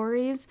color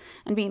stories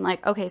and being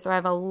like, okay, so I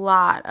have a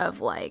lot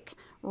of like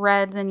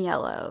reds and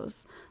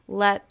yellows.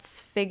 Let's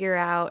figure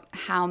out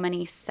how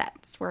many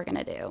sets we're going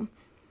to do.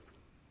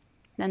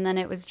 And then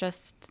it was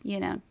just,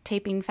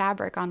 taping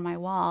fabric on my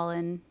wall.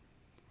 And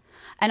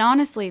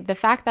honestly, the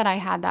fact that I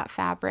had that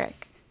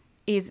fabric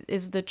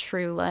is the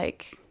true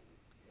like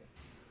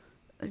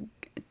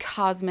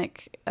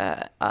cosmic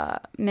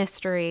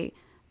mystery,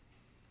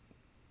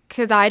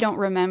 because I don't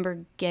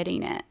remember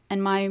getting it,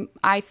 and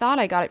I thought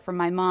I got it from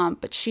my mom,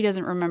 but she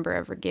doesn't remember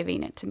ever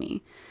giving it to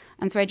me.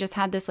 And so I just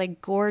had this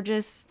like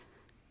gorgeous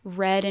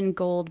red and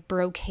gold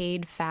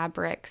brocade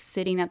fabric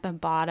sitting at the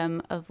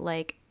bottom of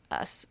like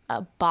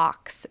a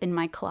box in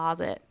my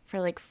closet for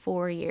like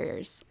 4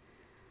 years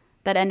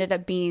that ended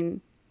up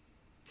being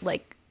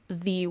like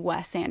the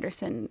Wes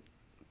Anderson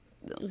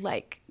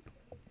like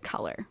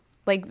color,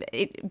 like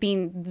it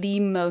being the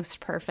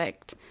most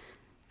perfect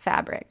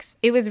fabrics.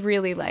 It was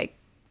really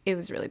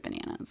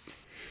bananas.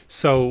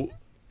 So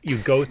you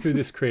go through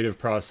this creative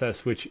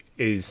process, which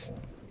is,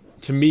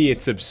 to me,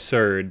 it's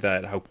absurd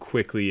that how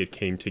quickly it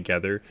came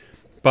together.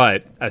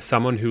 But as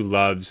someone who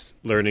loves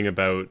learning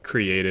about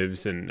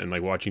creatives and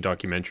like watching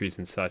documentaries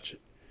and such,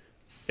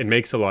 it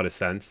makes a lot of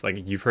sense.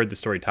 Like, you've heard the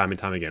story time and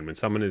time again. When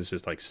someone is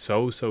just like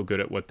so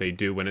good at what they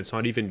do, when it's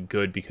not even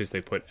good because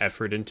they put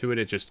effort into it,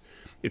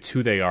 it's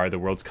who they are. The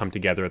worlds come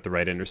together at the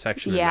right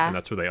intersection, and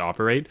that's where they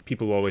operate.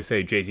 People always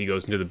say Jay-Z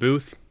goes into the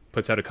booth,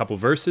 puts out a couple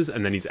verses,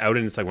 and then he's out,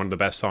 and it's like one of the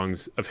best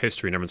songs of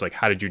history. And everyone's like,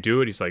 how did you do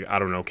it? He's like, I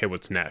don't know. Okay,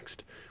 what's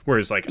next?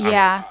 Whereas like,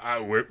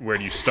 where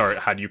do you start?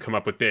 How do you come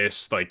up with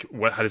this? Like,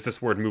 how does this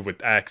word move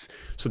with X?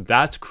 So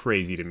that's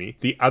crazy to me.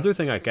 The other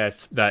thing, I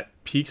guess, that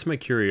piques my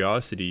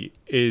curiosity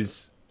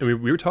is, I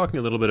mean, we were talking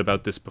a little bit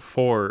about this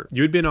before.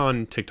 You had been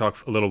on TikTok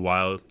for a little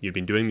while. You'd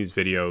been doing these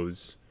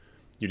videos.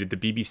 You did the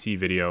BBC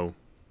video,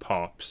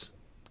 pops.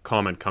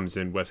 Comment comes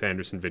in, Wes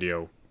Anderson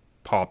video,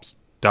 pops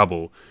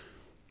double.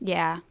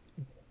 Yeah.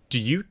 Do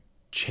you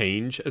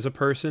change as a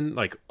person?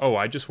 Like, oh,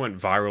 I just went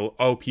viral.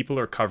 Oh, people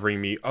are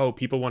covering me. Oh,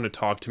 people want to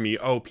talk to me.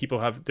 Oh,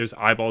 there's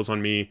eyeballs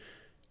on me.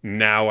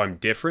 Now I'm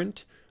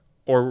different.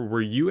 Or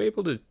were you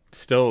able to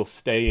still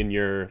stay in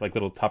your like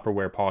little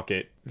Tupperware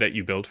pocket that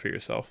you built for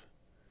yourself?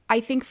 I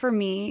think for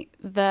me,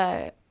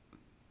 the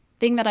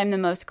thing that I'm the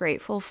most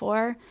grateful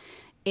for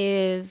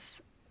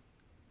is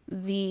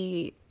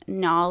the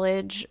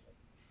knowledge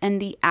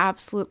and the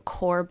absolute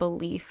core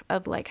belief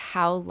of like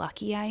how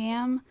lucky I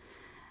am.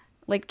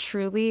 Like,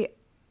 truly,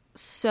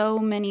 so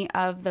many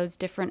of those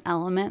different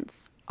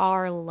elements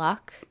are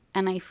luck.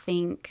 And I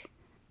think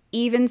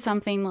even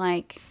something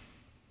like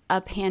a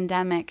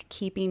pandemic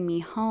keeping me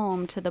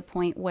home to the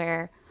point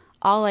where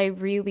all I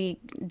really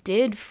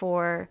did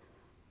for,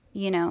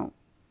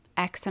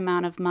 X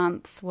amount of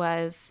months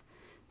was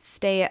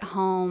stay at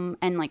home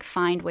and like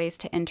find ways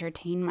to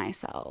entertain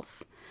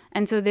myself.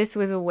 And so this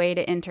was a way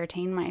to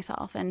entertain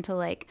myself and to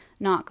like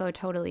not go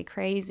totally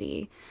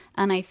crazy.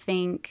 And I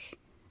think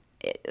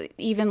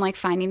even like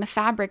finding the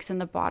fabrics in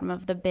the bottom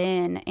of the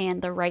bin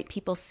and the right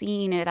people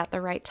seeing it at the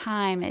right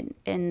time,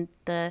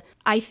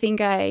 I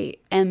think I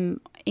am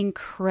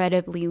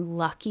incredibly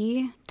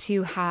lucky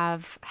to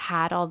have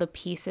had all the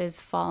pieces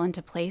fall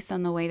into place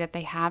in the way that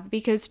they have,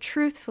 because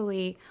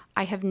truthfully,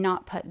 I have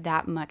not put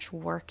that much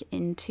work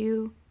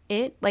into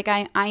it. Like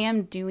I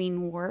am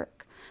doing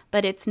work,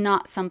 but it's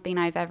not something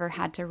I've ever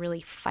had to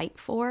really fight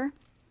for.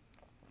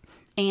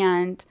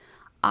 And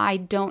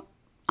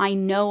I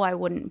know I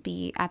wouldn't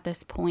be at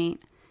this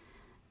point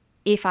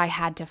if I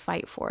had to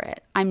fight for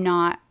it. I'm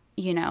not,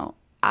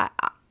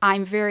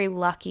 I'm very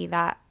lucky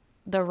that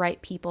the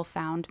right people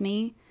found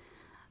me.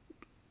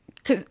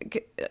 Because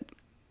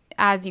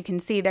as you can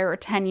see, there were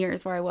 10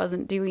 years where I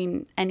wasn't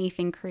doing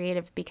anything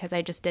creative because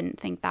I just didn't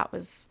think that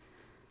was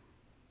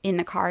in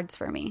the cards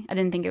for me. I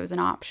didn't think it was an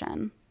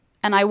option.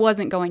 And I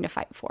wasn't going to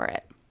fight for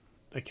it.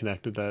 I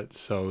connect with that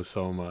so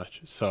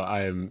much. So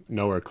I am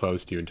nowhere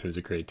close to you in terms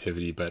of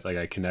creativity, but like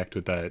I connect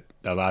with that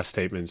last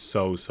statement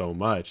so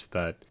much,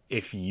 that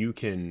if you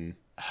can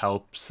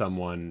help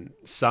someone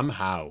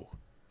somehow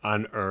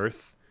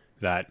unearth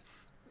that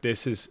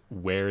this is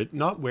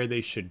not where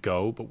they should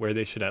go, but where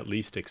they should at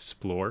least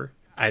explore,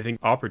 I think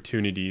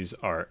opportunities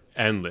are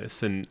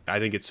endless. And I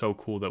think it's so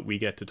cool that we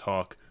get to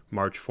talk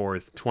March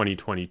 4th,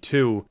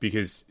 2022,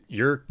 because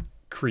your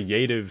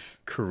creative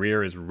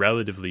career is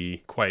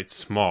relatively quite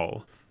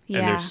small. Yeah.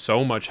 And there's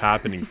so much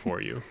happening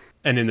for you.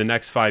 And in the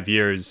next 5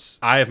 years,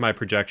 I have my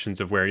projections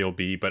of where you'll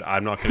be, but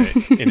I'm not going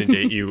to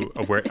inundate you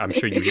of where. I'm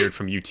sure you hear it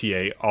from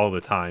UTA all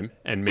the time,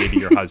 and maybe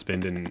your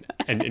husband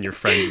and your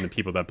friends and the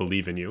people that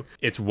believe in you.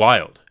 It's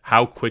wild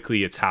how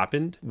quickly it's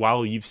happened.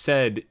 While you've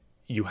said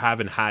you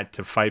haven't had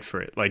to fight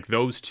for it, like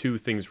those two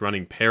things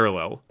running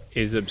parallel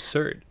is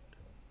absurd.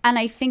 And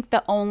I think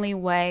the only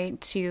way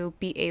to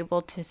be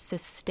able to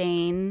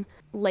sustain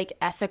like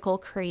ethical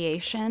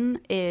creation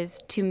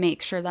is to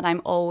make sure that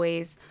I'm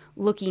always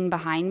looking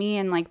behind me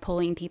and like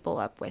pulling people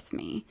up with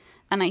me.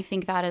 And I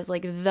think that is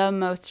like the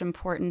most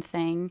important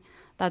thing.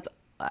 That's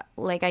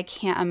like, I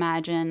can't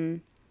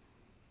imagine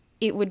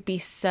it would be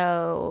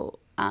so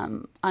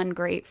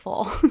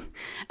ungrateful.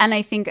 And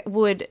I think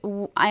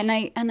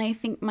I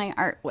think my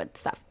art would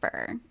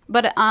suffer.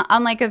 But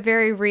on like a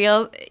very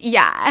real,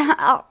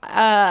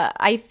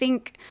 I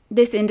think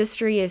this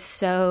industry is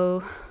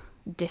so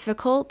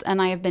difficult, and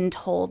I have been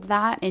told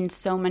that in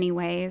so many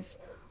ways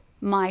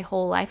my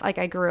whole life. Like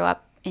I grew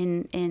up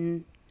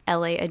in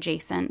LA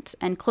adjacent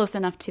and close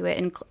enough to it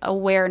and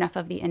aware enough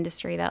of the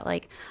industry that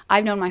like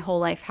I've known my whole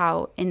life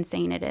how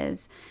insane it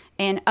is.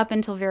 And up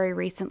until very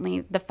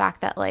recently, the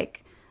fact that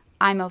like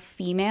I'm a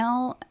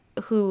female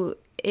who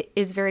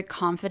is very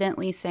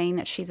confidently saying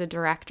that she's a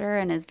director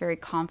and is very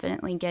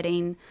confidently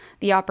getting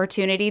the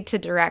opportunity to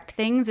direct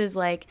things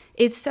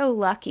is so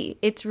lucky.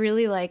 It's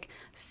really like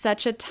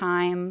such a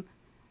time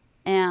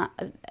and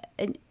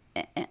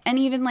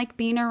even like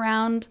being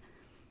around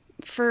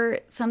for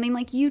something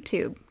like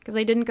YouTube, because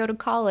I didn't go to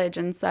college.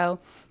 And so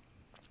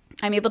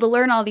I'm able to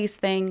learn all these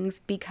things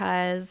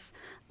because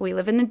we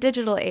live in a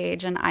digital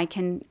age, and I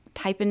can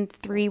type in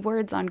 3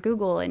 words on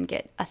Google and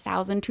get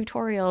 1,000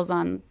 tutorials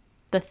on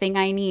the thing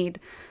I need.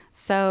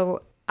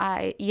 So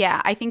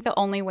I think the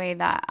only way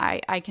that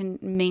I can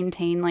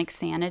maintain like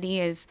sanity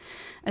is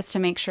to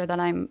make sure that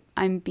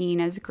I'm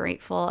being as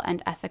grateful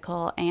and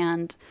ethical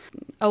and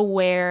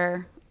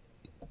aware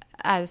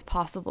as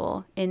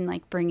possible in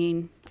like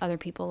bringing other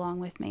people along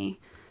with me.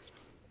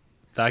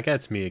 That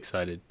gets me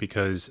excited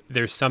because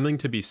there's something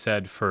to be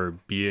said for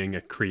being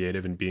a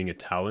creative and being a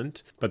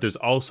talent, but there's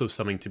also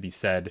something to be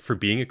said for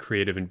being a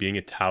creative and being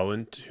a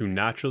talent who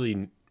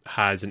naturally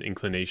has an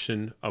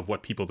inclination of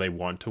what people they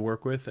want to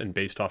work with, and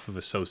based off of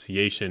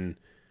association,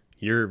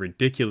 you're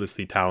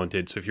ridiculously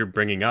talented. So if you're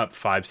bringing up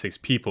 5-6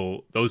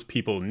 people, those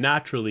people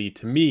naturally,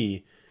 to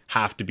me,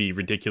 have to be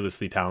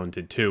ridiculously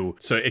talented too.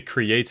 So it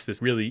creates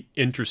this really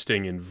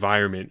interesting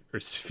environment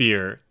or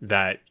sphere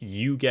that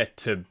you get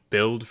to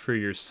build for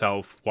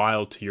yourself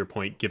while, to your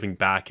point, giving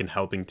back and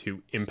helping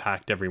to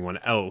impact everyone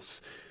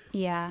else.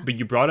 Yeah. But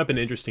you brought up an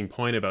interesting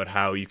point about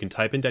how you can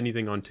type into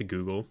anything onto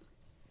Google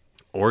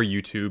or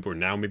YouTube or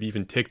now maybe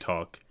even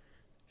TikTok,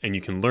 and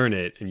you can learn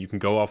it and you can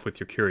go off with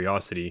your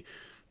curiosity.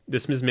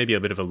 This is maybe a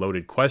bit of a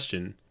loaded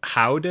question.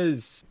 How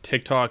does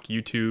TikTok,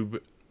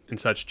 YouTube, and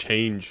such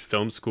change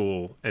film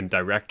school and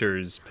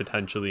directors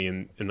potentially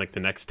in like the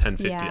next 10,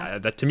 50? Yeah.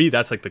 That to me,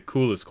 that's like the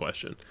coolest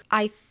question.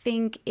 I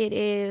think it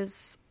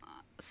is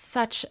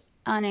such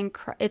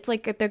it's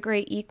like the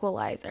great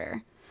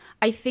equalizer.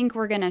 I think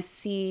we're going to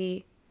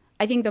see,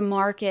 I think the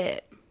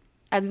market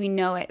as we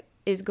know it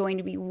is going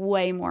to be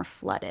way more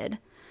flooded,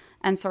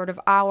 and sort of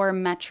our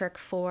metric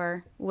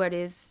for what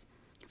is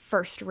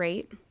first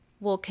rate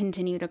will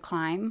continue to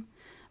climb.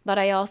 But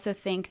I also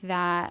think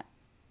that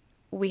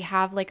we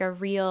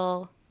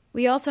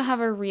also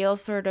have a real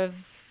sort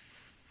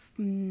of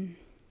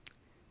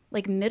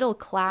like middle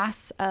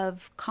class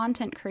of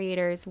content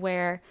creators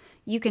where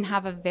you can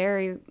have a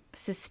very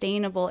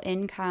sustainable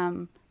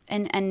income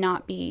and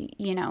not be,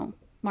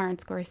 Martin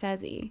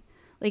Scorsese.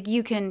 Like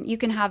you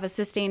can have a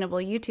sustainable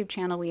YouTube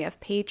channel. We have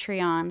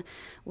Patreon.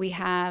 We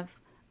have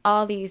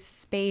all these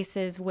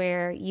spaces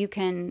where you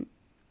can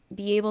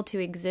be able to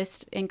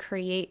exist and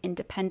create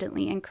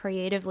independently and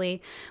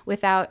creatively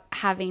without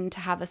having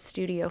to have a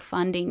studio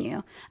funding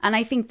you. And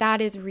I think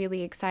that is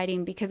really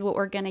exciting because what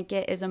we're going to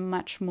get is a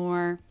much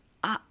more,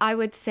 I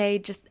would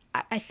say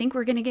I think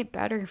we're going to get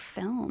better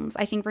films.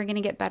 I think we're going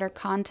to get better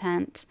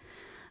content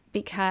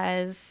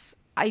because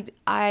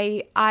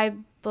I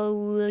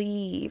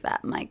believe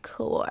at my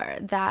core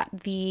that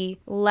the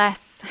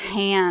less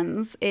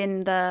hands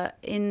in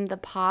the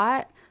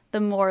pot,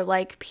 the more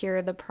like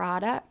pure the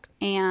product.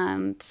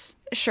 And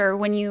sure,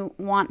 when you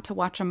want to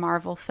watch a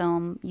Marvel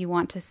film, you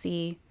want to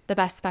see the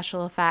best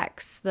special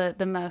effects,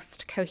 the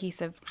most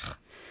cohesive.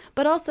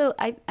 But also,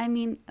 I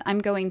mean, I'm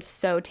going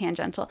so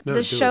tangential. No,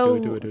 the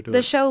show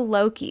show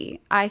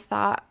Loki, I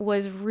thought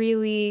was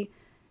really,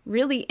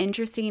 really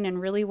interesting and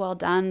really well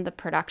done. The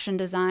production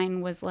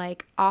design was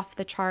like off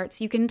the charts.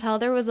 You can tell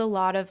there was a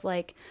lot of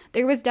like,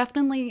 there was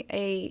definitely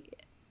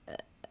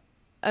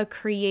a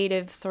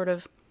creative sort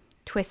of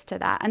twist to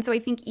that. And so I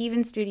think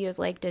even studios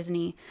like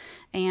Disney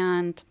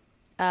and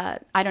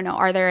I don't know,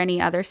 are there any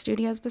other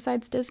studios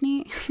besides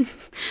Disney?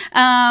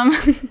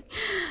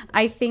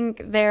 I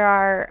think there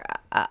are.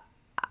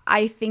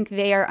 I think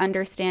they are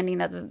understanding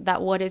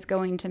that what is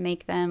going to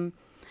make them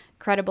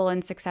credible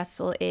and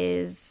successful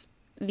is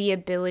the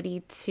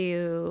ability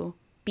to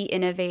be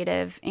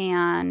innovative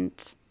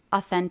and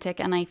authentic.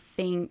 And I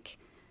think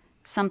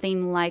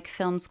something like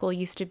film school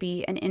used to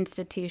be an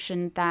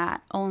institution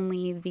that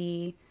only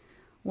the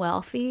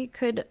wealthy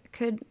could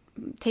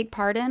take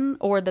part in,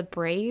 or the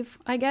brave,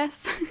 I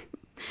guess.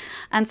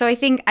 And so I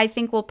think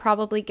we'll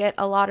probably get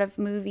a lot of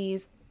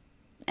movies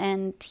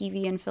and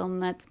TV and film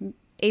that's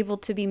able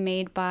to be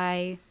made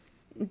by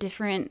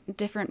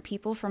different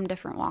people from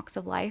different walks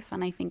of life.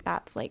 And I think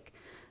that's like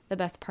the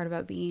best part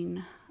about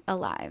being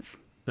alive.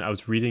 I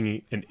was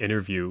reading an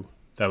interview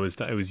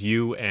it was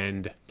you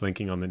and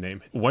blinking on the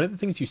name. One of the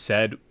things you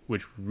said,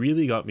 which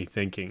really got me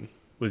thinking,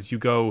 was you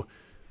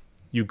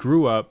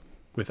grew up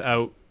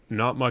without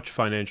not much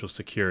financial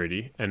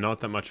security and not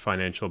that much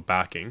financial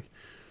backing.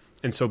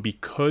 And so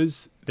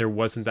because there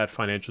wasn't that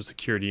financial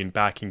security and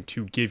backing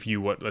to give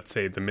you what, let's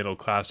say, the middle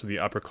class or the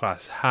upper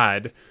class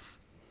had,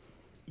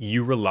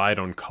 you relied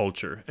on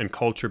culture, and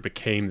culture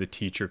became the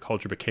teacher,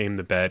 culture became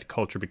the bed,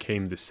 culture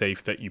became the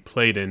safe that you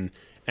played in,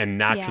 and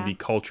naturally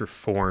culture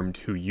formed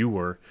who you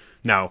were.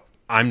 Now,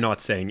 I'm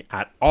not saying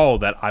at all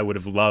that I would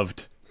have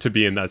loved to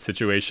be in that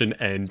situation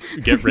and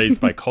get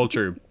raised by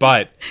culture,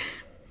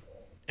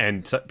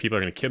 and people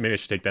are going to kill me, maybe I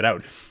should take that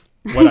out.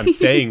 What I'm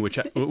saying, which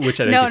I think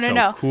is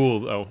so cool,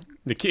 though.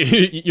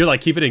 You're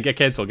like, keep it in, get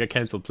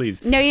canceled,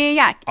 please. No,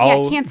 yeah,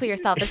 cancel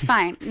yourself. It's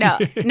fine. No.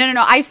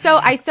 I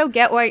so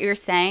get what you're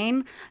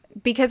saying,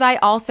 because I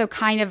also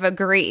kind of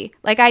agree.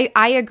 Like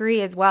I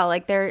agree as well.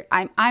 Like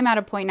I'm at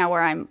a point now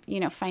where I'm,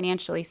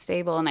 financially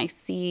stable, and I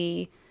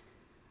see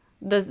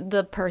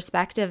the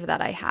perspective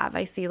that I have.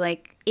 I see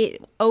like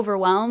it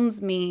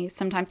overwhelms me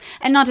sometimes,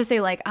 and not to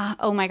say like,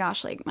 oh my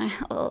gosh, like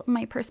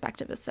my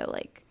perspective is so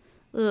like,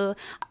 ugh.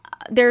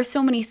 There are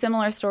so many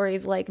similar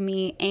stories like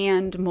me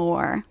and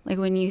more. Like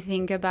when you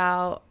think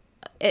about,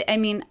 I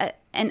mean,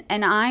 and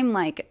I'm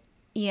like,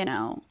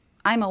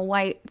 I'm a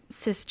white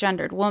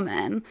cisgendered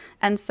woman.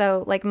 And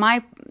so like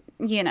my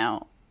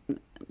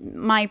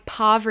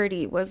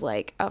poverty was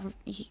like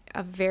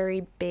a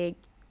very big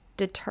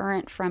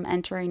deterrent from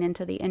entering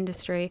into the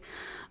industry.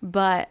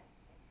 But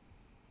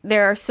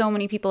there are so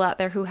many people out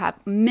there who have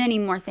many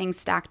more things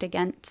stacked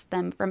against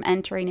them from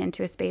entering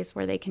into a space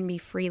where they can be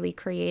freely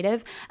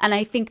creative. And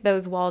I think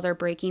those walls are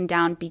breaking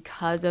down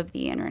because of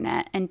the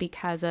internet and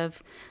because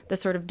of the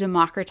sort of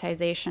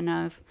democratization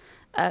of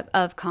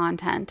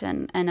content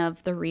and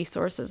of the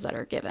resources that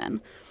are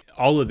given.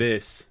 All of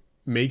this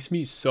makes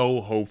me so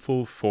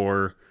hopeful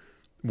for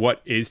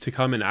what is to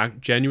come,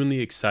 and genuinely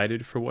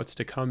excited for what's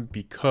to come,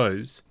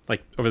 because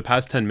like over the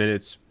past 10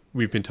 minutes,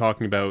 we've been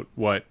talking about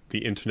what the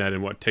internet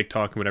and what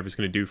TikTok and whatever is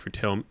going to do for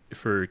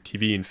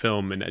TV and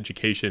film and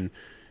education.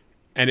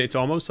 And it's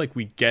almost like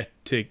we'll get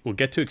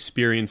to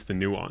experience the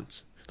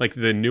nuance, like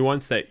the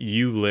nuance that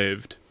you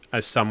lived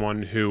as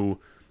someone who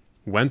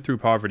went through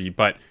poverty,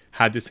 but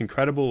had this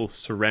incredible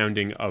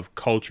surrounding of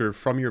culture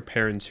from your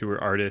parents who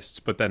were artists,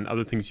 but then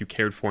other things you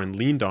cared for and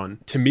leaned on.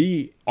 To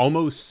me,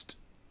 almost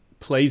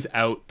plays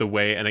out the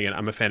way, and again,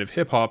 I'm a fan of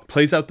hip hop,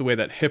 plays out the way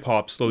that hip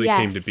hop slowly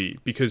came to be,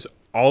 because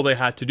all they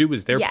had to do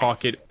was their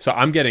pocket. So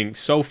I'm getting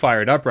so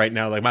fired up right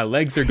now. Like my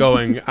legs are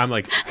going. I'm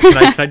like, can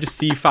I just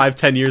see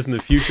 5-10 years in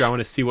the future? I want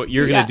to see what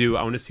you're going to do.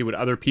 I want to see what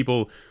other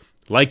people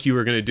like you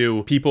are going to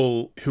do.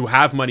 People who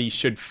have money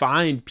should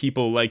find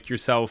people like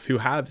yourself who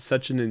have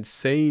such an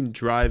insane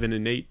drive and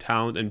innate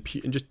talent and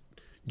just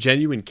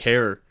genuine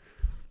care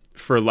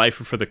for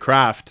life or for the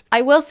craft.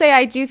 I will say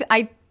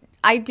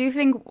I do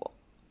think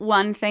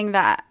one thing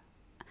that,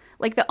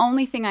 like, the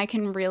only thing I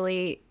can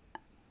really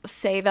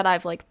say that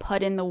I've like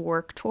put in the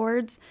work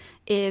towards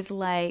is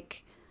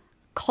like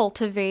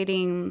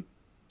cultivating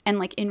and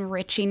like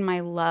enriching my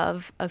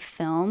love of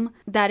film.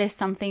 That is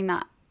something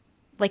that,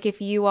 like,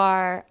 if you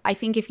are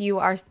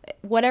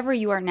whatever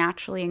you are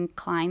naturally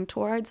inclined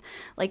towards,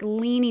 like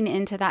leaning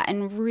into that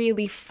and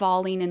really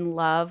falling in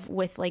love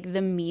with like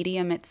the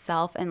medium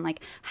itself and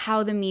like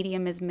how the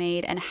medium is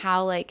made and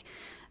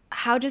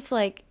how just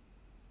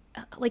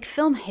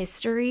film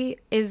history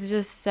is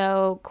just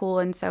so cool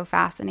and so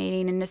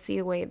fascinating, and to see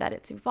the way that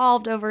it's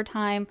evolved over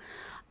time,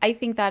 I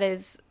think that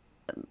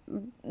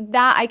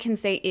I can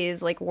say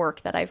is like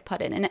work that I've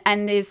put in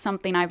and is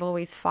something I've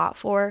always fought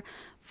for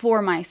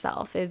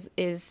myself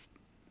is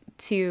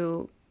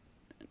to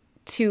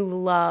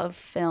love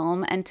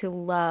film and to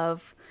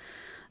love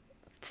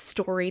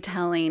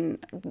storytelling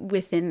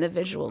within the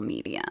visual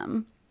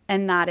medium.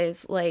 And that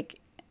is like,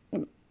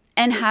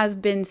 and has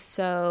been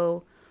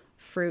so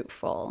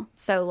fruitful.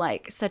 So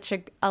like such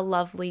a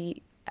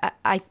lovely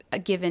a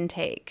give and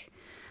take.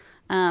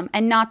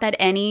 And not that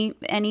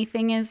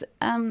anything is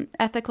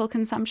ethical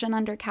consumption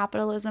under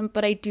capitalism,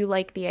 but I do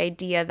like the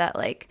idea that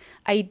like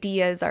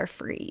ideas are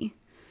free.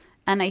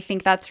 And I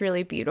think that's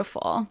really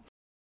beautiful.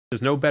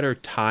 There's no better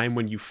time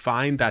when you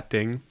find that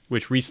thing,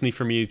 which recently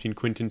for me has been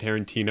Quentin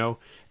Tarantino,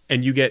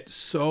 and you get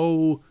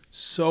so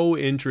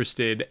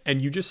interested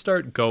and you just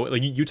start going,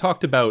 like you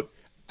talked about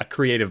a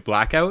creative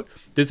blackout.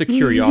 There's a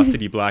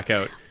curiosity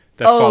blackout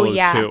that follows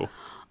too.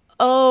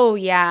 Oh,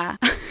 yeah.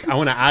 I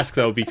want to ask,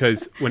 though,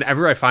 because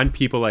whenever I find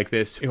people like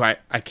this who I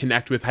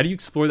connect with, how do you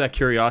explore that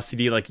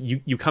curiosity? Like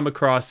you come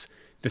across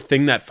the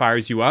thing that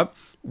fires you up,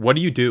 what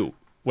do?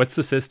 What's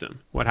the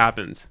system? What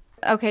happens?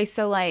 Okay,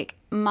 so like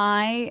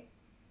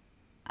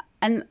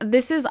and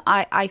this is,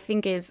 I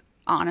think is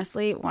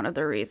honestly one of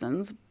the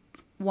reasons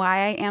why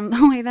I am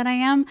the way that I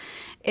am,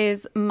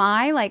 is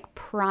my like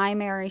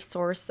primary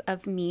source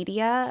of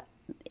media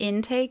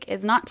intake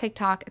is not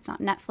TikTok, it's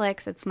not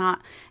Netflix, it's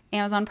not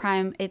Amazon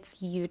Prime,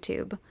 it's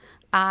YouTube.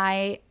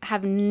 I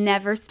have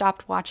never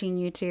stopped watching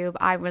YouTube.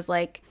 I was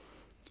like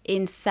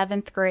in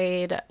 7th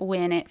grade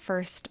when it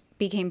first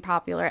became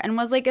popular and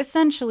was like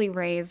essentially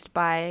raised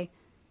by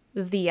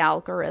the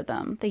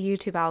algorithm, the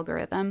YouTube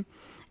algorithm.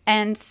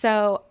 And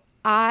so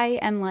I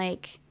am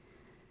like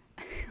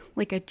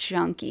a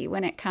junkie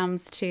when it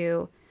comes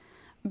to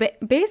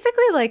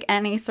basically like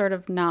any sort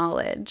of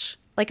knowledge.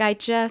 Like I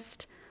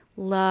just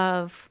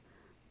love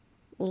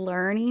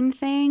learning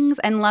things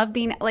and love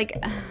being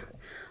like,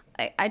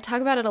 I talk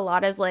about it a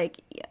lot as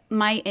like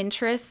my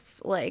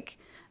interests, like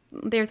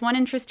there's one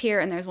interest here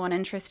and there's one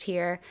interest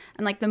here.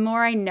 And like the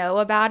more I know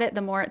about it,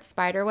 the more it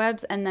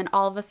spiderwebs. And then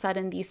all of a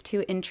sudden these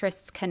two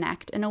interests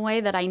connect in a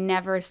way that I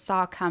never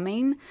saw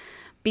coming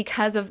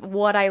because of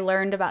what I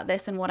learned about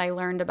this and what I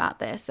learned about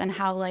this and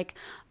how like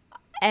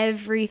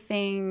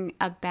everything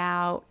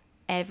about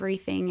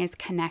everything is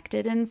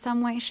connected in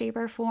some way, shape,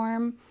 or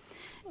form.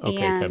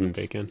 Okay, and Kevin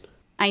Bacon.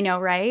 I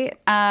know, right?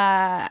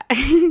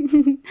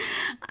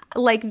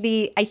 Like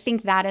I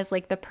think that is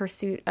like the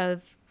pursuit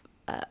of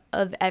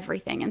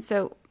everything. And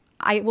so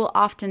I will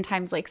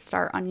oftentimes like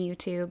start on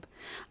YouTube.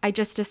 I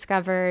just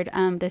discovered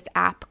this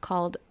app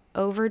called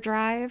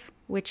Overdrive,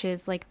 which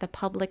is like the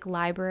public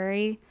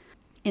library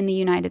in the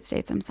United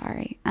States. I'm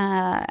sorry.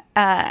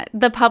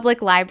 The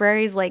public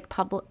library is like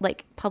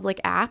public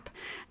app.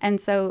 And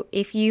so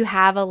if you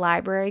have a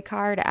library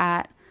card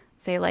at,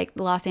 say, like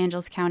the Los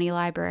Angeles County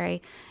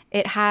Library,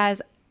 it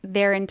has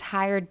their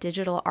entire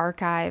digital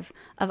archive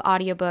of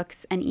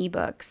audiobooks and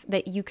ebooks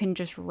that you can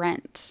just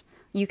rent.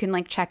 You can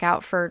like check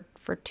out for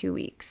 2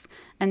 weeks.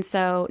 And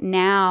so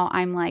now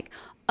I'm like,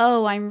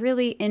 oh, I'm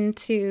really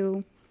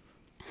into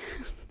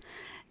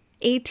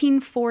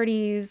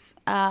 1840s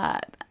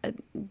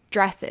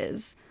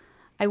dresses.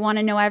 I want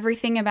to know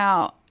everything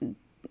about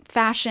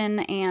fashion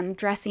and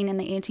dressing in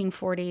the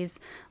 1840s.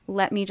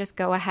 Let me just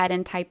go ahead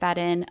and type that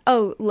in.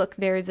 Oh, look,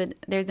 there's an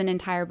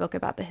entire book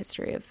about the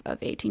history of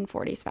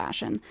 1840s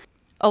fashion.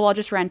 Oh, I'll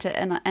just rent it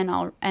and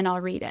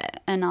I'll read it.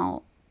 And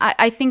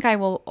I think I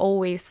will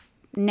always,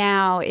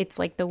 now it's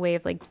like the way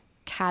of like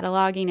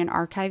cataloging and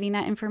archiving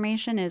that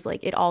information is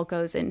like it all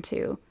goes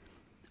into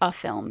a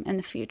film in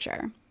the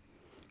future.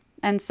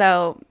 And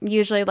so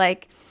usually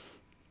like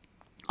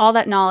all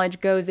that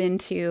knowledge goes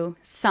into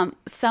some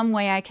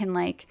way I can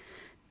like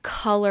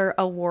color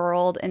a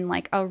world in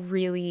like a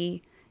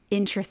really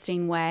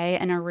interesting way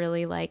and a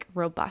really like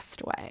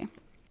robust way.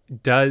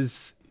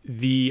 Does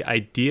the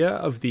idea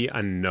of the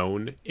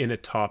unknown in a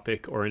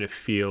topic or in a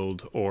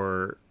field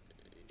or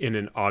in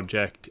an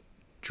object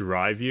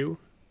drive you?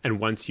 And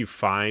once you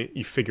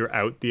figure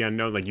out the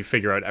unknown, like you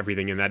figure out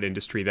everything in that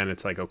industry, then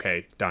it's like,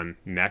 okay, done.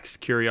 Next,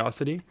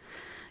 curiosity?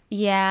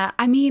 Yeah,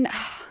 I mean,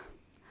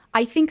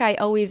 I think I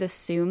always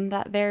assume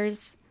that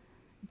there's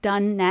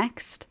done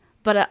next,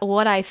 but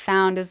what I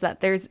found is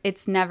that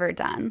it's never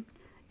done.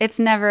 There's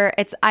never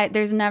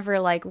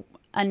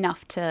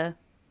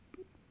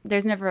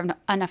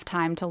enough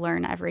time to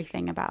learn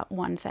everything about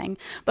one thing.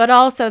 But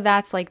also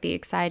that's like the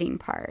exciting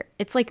part.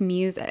 It's like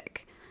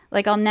music.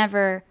 Like I'll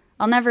never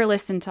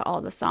listen to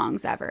all the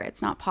songs ever.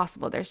 It's not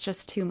possible. There's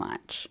just too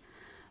much.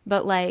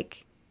 But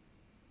like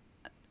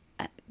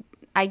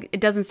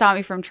it doesn't stop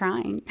me from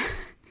trying.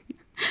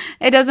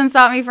 It doesn't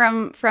stop me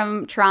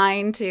from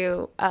trying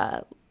to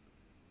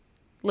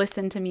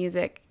listen to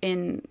music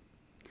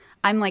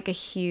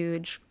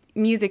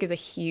music is a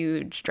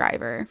huge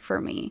driver for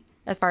me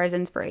as far as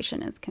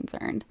inspiration is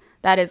concerned.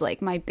 That is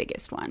like my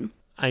biggest one.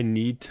 I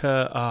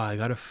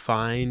gotta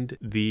find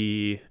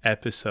the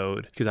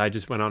episode because I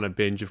just went on a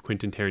binge of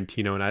Quentin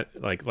Tarantino and I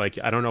like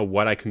I don't know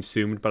what I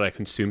consumed, but I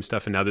consumed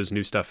stuff and now there's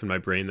new stuff in my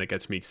brain that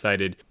gets me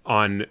excited.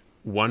 On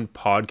one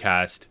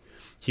podcast,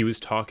 he was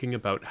talking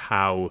about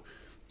how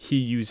he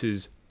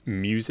uses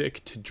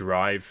music to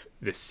drive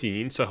the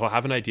scene. So he'll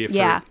have an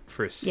idea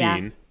for a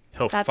scene. Yeah.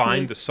 He'll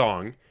find the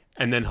song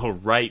and then he'll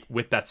write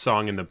with that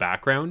song in the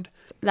background.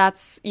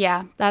 That's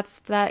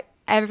that.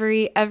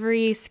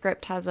 Every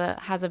script has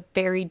a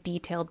very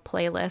detailed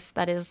playlist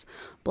that is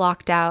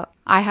blocked out.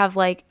 I have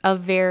like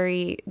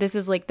this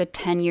is like the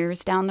 10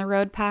 years down the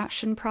road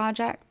passion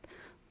project,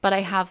 but I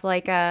have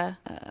like a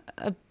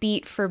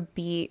beat for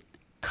beat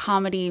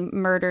comedy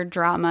murder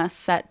drama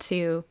set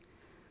to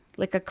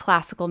like a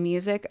classical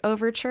music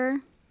overture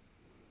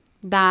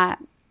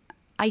that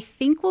I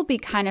think will be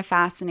kind of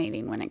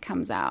fascinating when it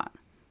comes out.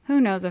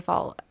 Who knows if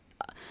I'll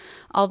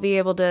be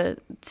able to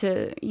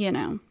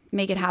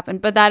make it happen,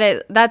 but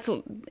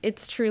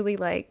it's truly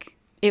like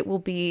it will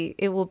be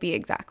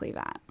exactly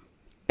that.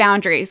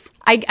 boundaries.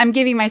 I'm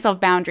giving myself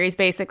boundaries,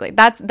 basically.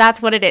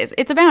 That's what it is.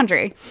 It's a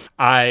boundary.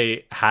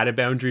 I had a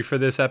boundary for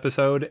this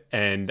episode,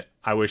 and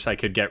I wish I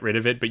could get rid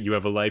of it, but you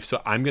have a life,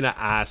 so I'm going to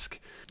ask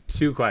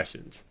 2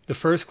 questions. The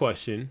first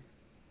question,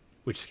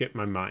 which skipped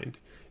my mind.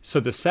 So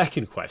the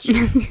second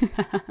question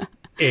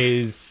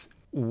is,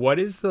 what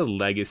is the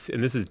legacy,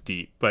 and this is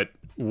deep, but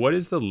what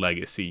is the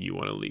legacy you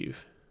want to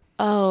leave?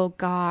 Oh,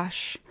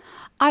 gosh.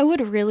 I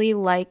would really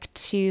like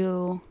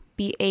to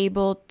be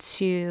able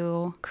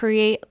to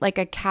create like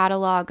a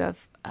catalog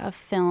of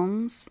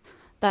films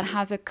that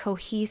has a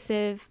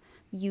cohesive,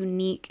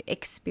 unique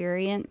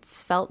experience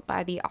felt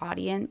by the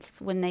audience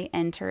when they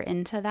enter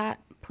into that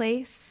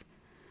place.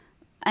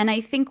 And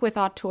I think with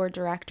auteur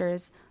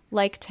directors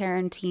like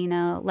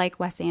Tarantino, like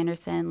Wes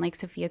Anderson, like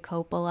Sofia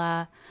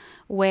Coppola,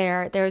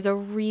 where there's a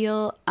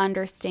real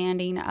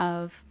understanding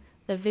of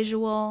the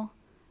visual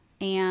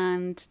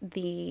and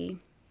the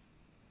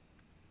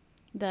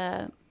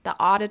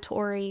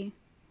auditory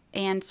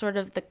and sort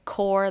of the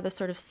core, the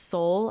sort of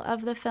soul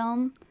of the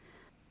film.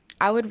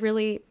 I would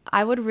really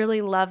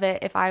love it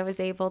if I was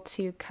able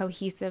to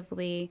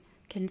cohesively,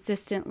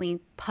 consistently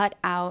put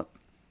out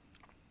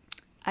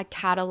a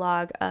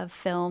catalog of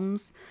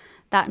films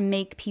that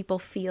make people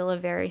feel a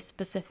very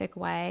specific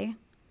way.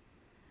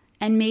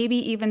 And maybe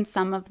even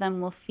some of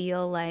them will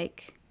feel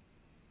like,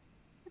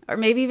 or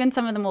maybe even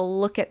some of them will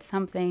look at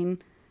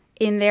something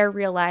in their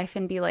real life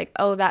and be like,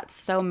 oh, that's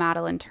so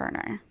Madeline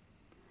Turner.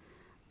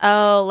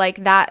 Oh,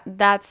 like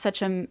that's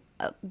such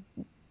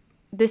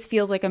this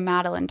feels like a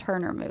Madeline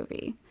Turner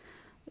movie.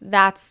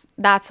 That's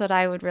what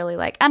I would really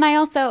like. And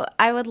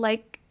I would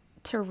like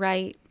to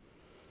write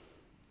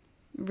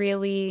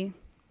really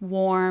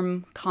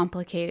warm,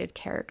 complicated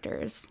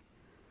characters.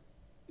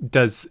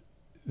 Does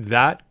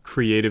that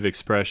creative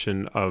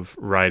expression of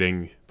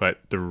writing, but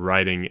the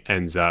writing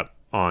ends up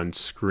on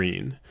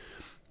screen,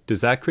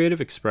 does that creative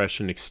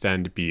expression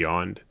extend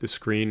beyond the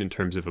screen in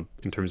terms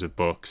of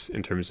books,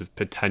 in terms of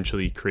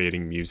potentially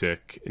creating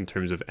music, in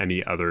terms of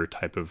any other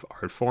type of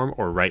art form?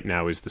 Or right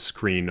now is the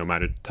screen, no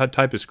matter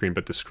type of screen,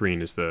 but the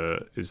screen is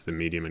the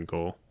medium and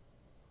goal?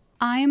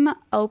 I'm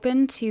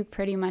open to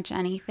pretty much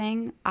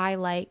anything. I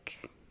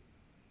like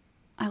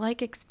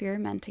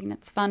experimenting.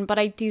 It's fun, but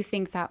I do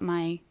think that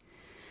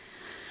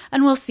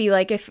and we'll see,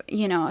 like, if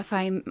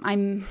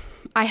I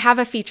have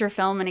a feature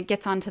film and it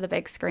gets onto the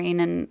big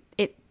screen and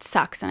it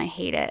sucks and I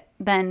hate it,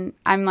 then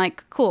I'm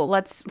like, cool,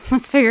 let's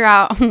figure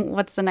out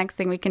what's the next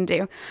thing we can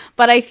do.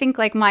 But I think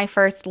like my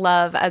first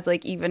love as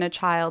like even a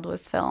child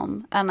was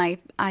film. And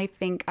I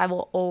think I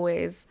will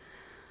always,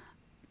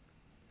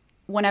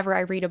 whenever I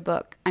read a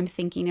book, I'm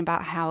thinking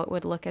about how it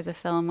would look as a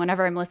film.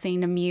 Whenever I'm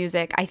listening to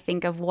music, I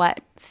think of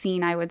what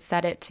scene I would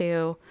set it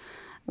to.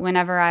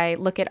 Whenever I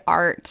look at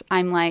art,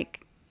 I'm like,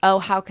 oh,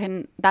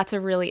 that's a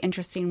really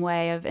interesting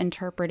way of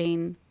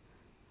interpreting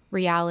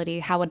reality.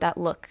 How would that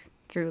look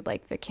through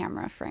like the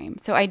camera frame?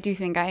 So I do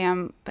think I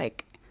am,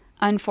 like,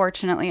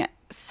 unfortunately,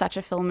 such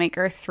a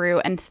filmmaker through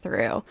and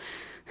through.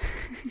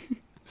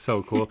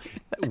 So cool.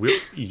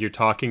 You're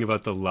talking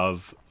about the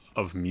love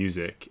of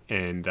music,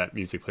 and that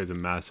music plays a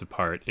massive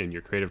part in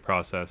your creative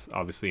process,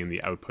 obviously in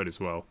the output as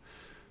well.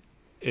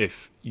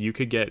 If you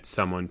could get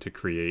someone to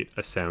create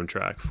a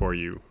soundtrack for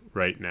you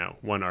right now,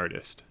 one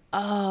artist.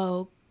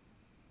 Oh,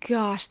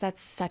 gosh,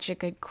 that's such a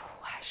good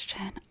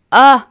question.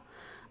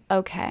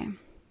 Okay.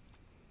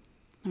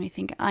 Let me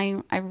think.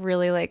 I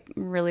really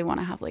want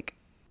to have like.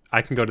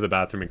 I can go to the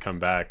bathroom and come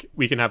back.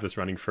 We can have this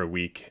running for a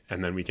week,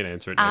 and then we can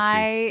answer it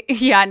next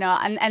week. Yeah, no,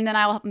 and then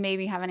I'll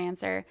maybe have an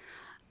answer.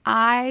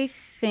 I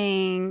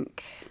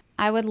think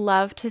I would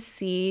love to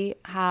see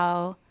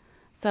how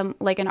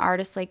an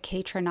artist like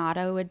Kate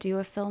Trinado would do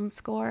a film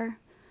score.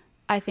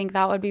 I think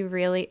that would be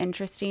really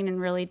interesting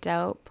and really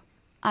dope.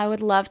 I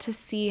would love to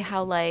see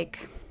how,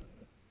 like,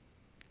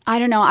 I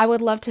don't know, I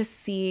would love to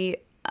see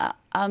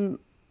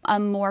a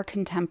more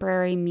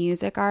contemporary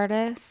music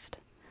artist,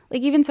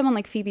 like even someone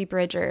like Phoebe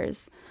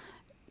Bridgers,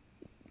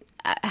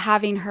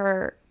 having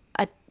her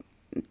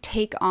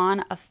take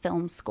on a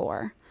film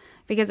score,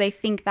 because I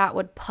think that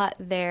would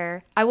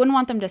I wouldn't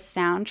want them to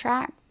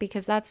soundtrack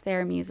because that's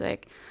their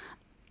music.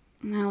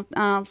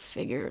 I'll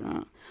figure it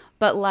out.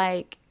 But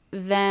like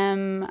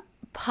them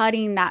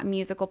putting that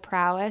musical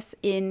prowess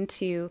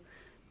into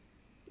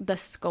the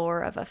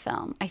score of a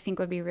film, I think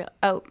would be real.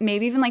 Oh,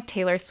 maybe even like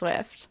Taylor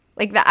Swift.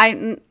 Like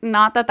that.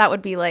 Not that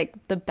would be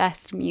like the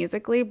best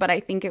musically, but I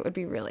think it would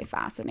be really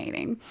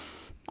fascinating.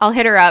 I'll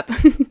hit her up.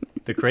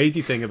 The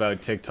crazy thing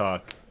about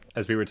TikTok,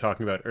 as we were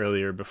talking about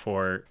earlier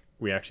before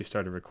we actually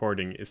started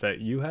recording, is that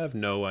you have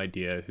no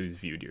idea who's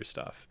viewed your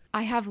stuff.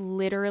 I have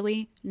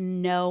literally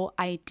no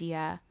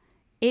idea.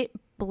 It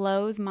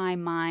blows my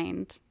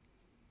mind.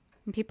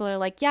 And people are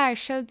like, yeah, I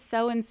showed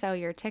so-and-so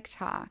your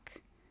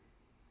TikTok.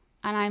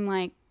 And I'm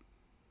like,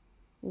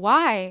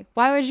 why?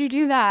 Why would you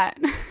do that?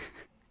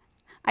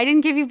 I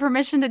didn't give you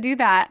permission to do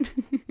that.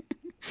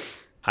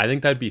 I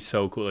think that'd be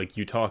so cool. Like,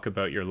 you talk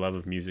about your love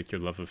of music, your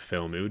love of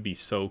film. It would be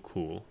so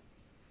cool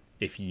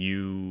if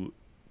you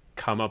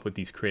come up with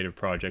these creative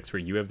projects where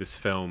you have this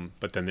film,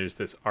 but then there's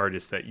this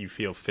artist that you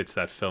feel fits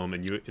that film,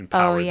 and you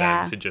empower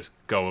them to just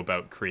go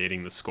about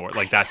creating the score.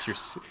 Like that's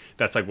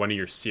like one of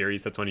your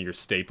series. That's one of your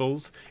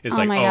staples. Is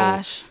like,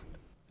 gosh,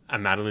 a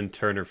Madeline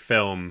Turner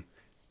film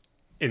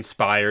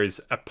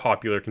inspires a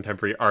popular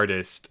contemporary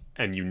artist,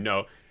 and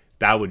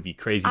that would be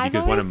crazy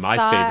because one of my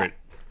favorite.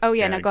 Oh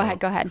yeah, no, go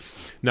ahead.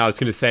 No, I was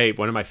going to say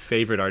one of my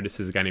favorite artists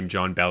is a guy named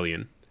John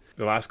Bellion.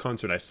 The last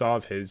concert I saw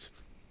of his,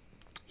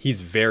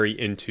 he's very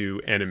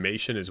into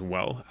animation as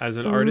well as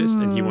an artist,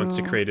 and he wants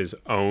to create his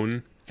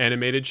own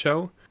animated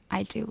show.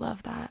 I do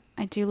love that.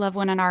 I do love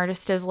when an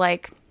artist is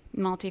like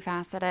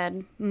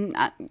multifaceted,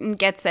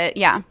 gets it.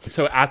 Yeah.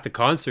 So at the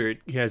concert,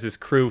 he has his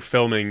crew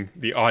filming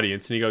the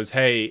audience, and he goes,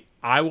 "Hey,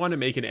 I want to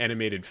make an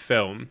animated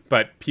film,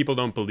 but people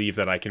don't believe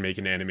that I can make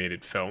an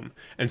animated film.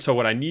 And so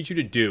what I need you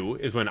to do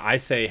is when I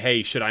say,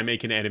 hey, should I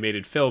make an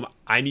animated film?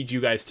 I need you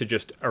guys to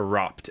just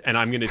erupt. And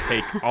I'm going to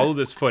take all of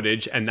this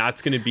footage, and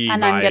that's going to be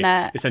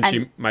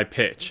my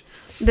pitch.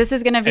 This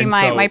is going to be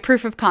my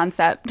proof of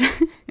concept."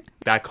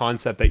 That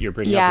concept that you're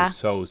bringing up is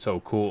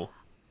so cool.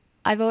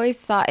 I've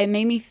always thought, it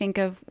made me think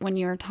of when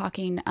you were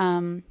talking,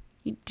 do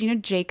you know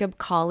Jacob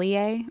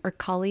Collier or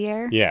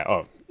Collier? Yeah.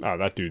 Oh,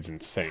 that dude's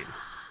insane.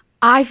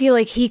 I feel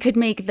like he could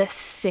make the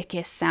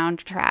sickest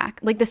soundtrack,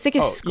 like the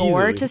sickest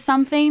score easily to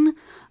something.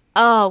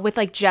 Oh, with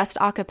like just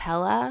a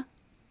cappella.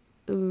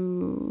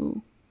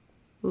 Ooh.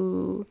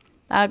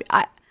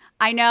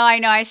 I know.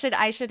 I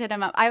should hit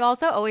him up. I've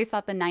also always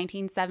thought the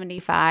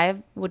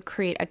 1975 would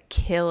create a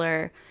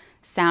killer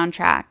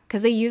soundtrack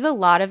because they use a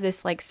lot of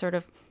this like sort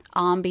of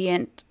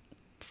ambient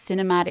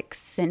cinematic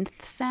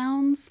synth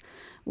sounds,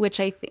 which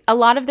I think a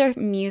lot of their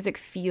music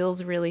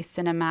feels really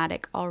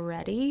cinematic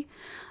already.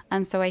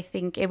 And so I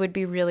think it would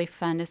be really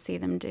fun to see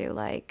them do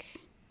like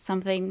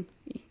something.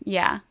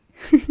 Yeah.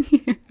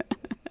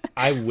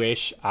 I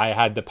wish I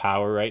had the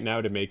power right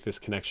now to make this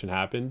connection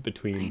happen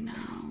between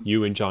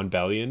you and John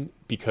Bellion,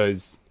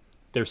 because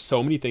there's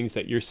so many things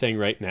that you're saying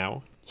right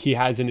now he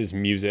has in his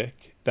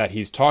music that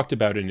he's talked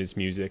about in his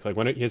music. Like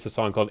he has a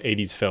song called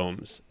 80s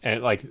Films,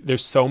 and like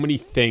there's so many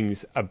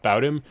things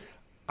about him.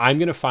 I'm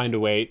going to find a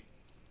way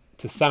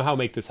to somehow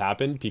make this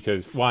happen,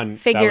 because one,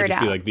 figure it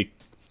out. Be like the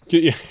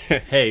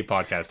hey,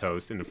 podcast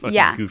host in a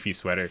fucking goofy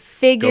sweater.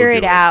 Figure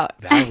it out.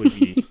 That would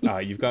be,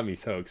 you've got me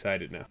so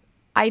excited now.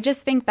 I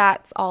just think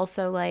that's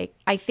also like,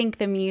 I think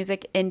the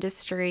music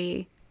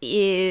industry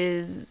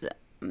is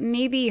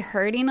maybe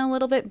hurting a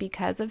little bit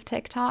because of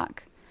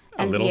TikTok.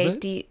 And a little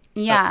bit?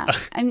 Yeah,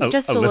 I'm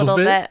just a little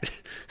bit.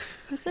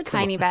 Just a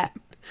tiny bit.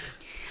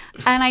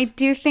 And I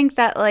do think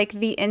that like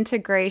the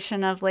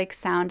integration of like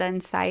sound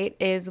and sight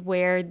is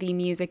where the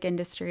music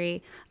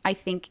industry, I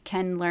think,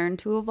 can learn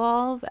to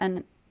evolve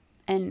and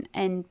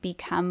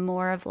become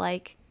more of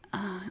like,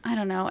 I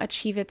don't know,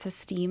 achieve its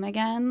esteem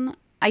again.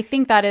 I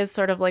think that is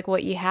sort of like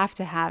what you have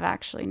to have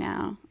actually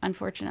now.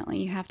 Unfortunately,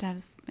 you have to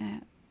have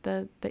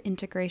the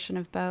integration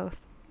of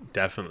both.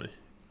 Definitely.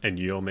 And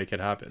you'll make it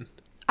happen.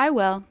 I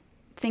will,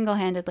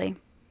 single-handedly.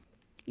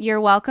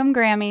 You're welcome,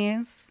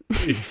 Grammys.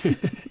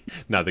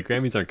 No, the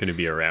Grammys aren't going to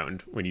be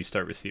around when you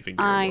start receiving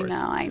your awards.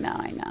 I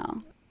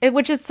know.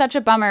 Which is such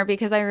a bummer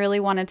because I really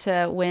wanted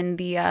to win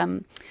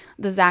the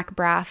Zach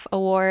Braff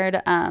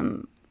Award.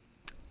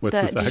 What's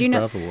the Zach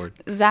Braff Award?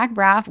 Zach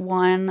Braff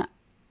won.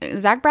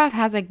 Zach Braff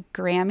has a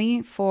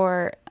Grammy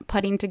for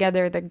putting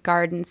together the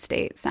Garden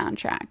State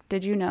soundtrack.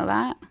 Did you know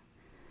that?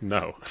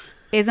 No.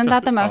 Isn't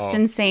that the most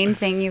insane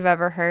thing you've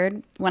ever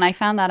heard? When I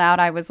found that out,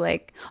 I was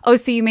like, oh,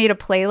 so you made a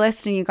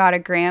playlist and you got a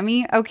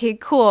Grammy? Okay,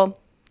 cool.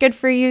 Good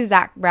for you,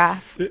 Zach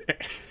Braff.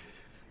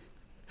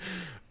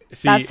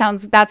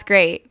 See, that's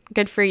great.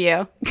 Good for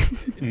you.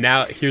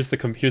 Now, here's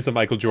the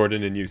Michael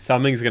Jordan in you.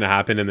 Something's going to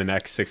happen in the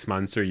next 6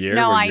 months or year.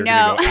 No, where I you're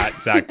know. going to go at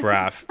Zach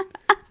Braff.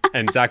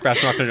 And Zach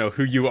Braff's not going to know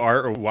who you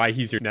are or why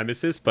he's your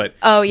nemesis, but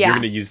you're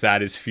going to use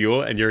that as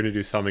fuel and you're going to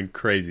do something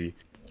crazy.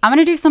 I'm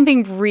going to do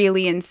something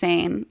really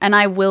insane, and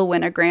I will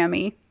win a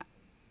Grammy.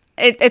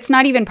 It's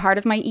not even part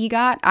of my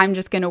EGOT. I'm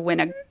just going to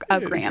win a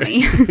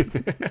Grammy.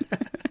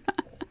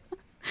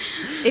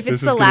 If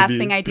it's the last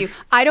thing I do.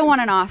 I don't want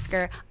an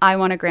Oscar. I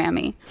want a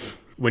Grammy.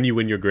 When you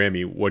win your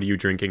Grammy, what are you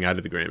drinking out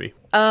of the Grammy?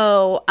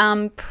 Oh,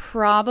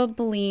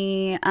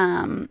 probably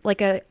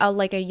like a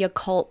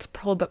Yakult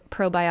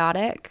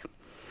probiotic.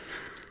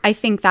 I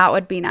think that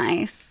would be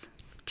nice.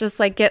 Just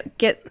like get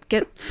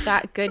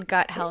that good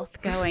gut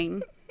health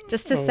going.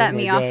 Just to set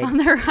me off on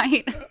the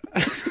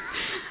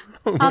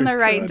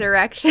right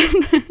direction.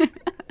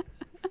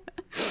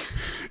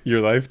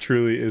 Your life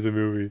truly is a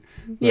movie.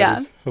 That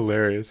is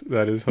hilarious.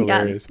 That is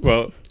hilarious. Yeah.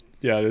 Well,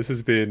 yeah, this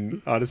has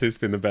been, honestly, it's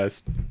been the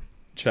best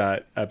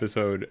chat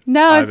episode.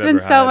 No, it's been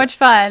so much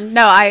fun.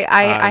 No,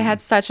 I had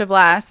such a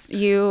blast.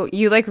 You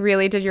like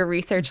really did your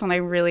research, and I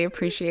really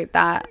appreciate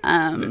that.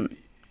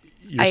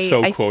 You're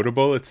so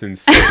quotable. It's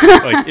insane.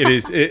 Like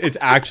it's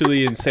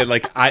actually insane.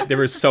 Like there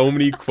were so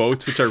many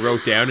quotes which I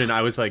wrote down, and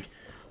I was like,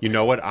 you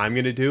know what I'm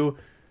going to do?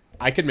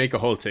 I could make a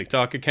whole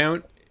TikTok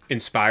account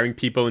inspiring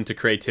people into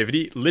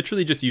creativity,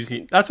 literally just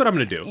using, that's what I'm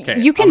going to do.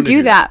 Okay. You can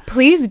do that.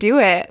 Please do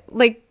it.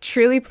 Like,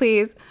 truly,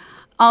 please.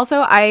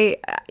 Also,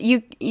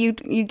 you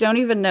don't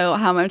even know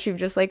how much you've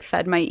just like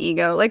fed my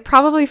ego. Like,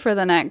 probably for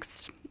the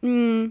next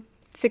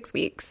 6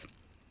 weeks,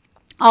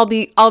 I'll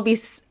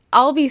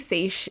be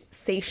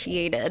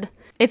satiated.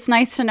 It's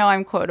nice to know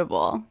I'm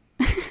quotable.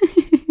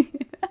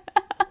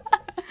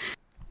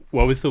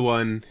 What was the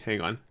one?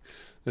 Hang on.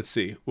 Let's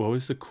see. What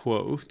was the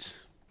quote?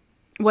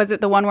 Was it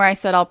the one where I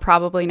said I'll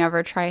probably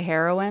never try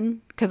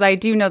heroin? Because I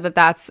do know that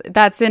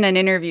that's in an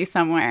interview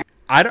somewhere.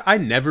 I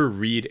never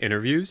read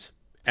interviews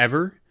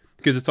ever,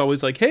 because it's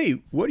always like,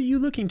 hey, what are you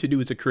looking to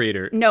do as a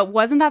creator? No,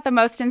 wasn't that the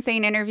most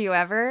insane interview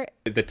ever?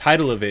 The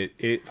title of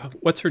it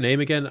what's her name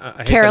again?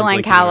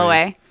 Caroline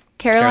Calloway.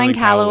 Caroline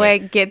Calloway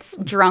gets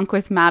drunk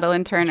with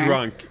Madeline Turner.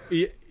 Drunk.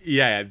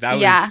 Yeah,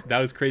 that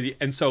was crazy.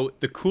 And so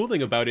the cool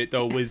thing about it,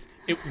 though, was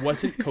it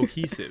wasn't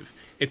cohesive.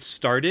 It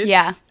started,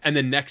 and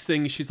the next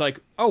thing she's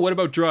like, oh, what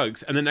about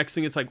drugs? And the next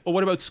thing it's like, oh,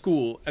 what about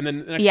school? And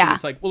then the next thing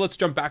it's like, well, let's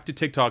jump back to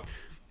TikTok.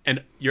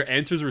 And your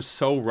answers were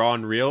so raw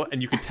and real,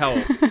 and you could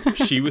tell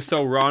she was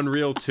so raw and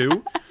real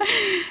too.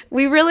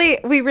 We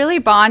really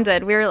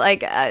bonded. We were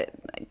like,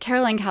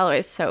 Caroline Calloway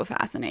is so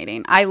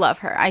fascinating. I love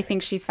her. I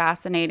think she's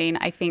fascinating.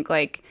 I think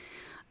like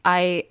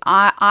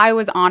I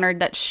was honored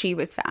that she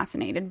was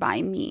fascinated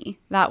by me.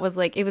 That was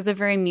like, it was a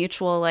very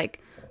mutual,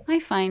 like, I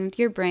find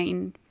your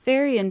brain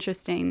very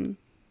interesting.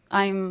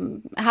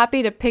 I'm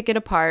happy to pick it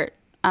apart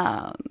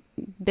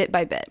bit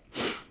by bit.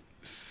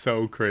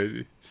 So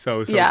crazy.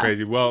 So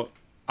crazy. Well,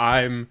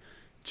 I'm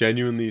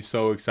genuinely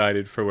so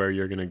excited for where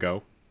you're going to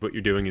go. What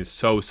you're doing is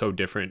so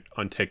different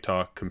on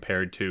TikTok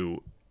compared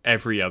to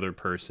every other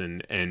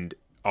person. And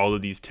all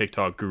of these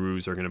TikTok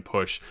gurus are going to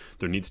push,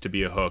 there needs to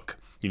be a hook.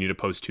 You need to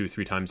post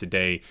 2-3 times a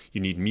day.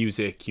 You need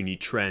music. You need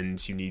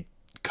trends. You need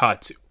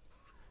cuts.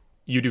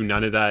 You do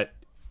none of that.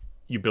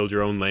 You build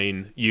your own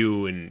lane.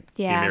 You and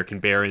the American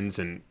Barons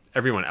and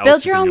everyone else.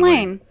 Build your own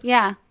lane.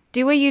 Yeah.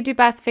 Do what you do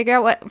best. Figure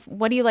out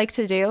what do you like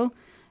to do.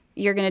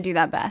 You're going to do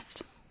that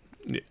best.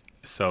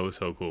 So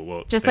cool.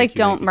 Well, just like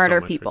don't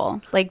murder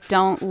people. Like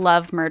don't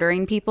love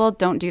murdering people.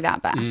 Don't do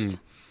that best.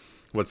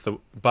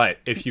 But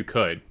if you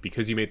could,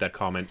 because you made that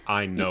comment,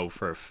 I know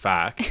for a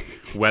fact,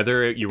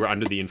 whether you were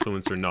under the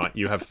influence or not,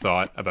 you have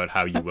thought about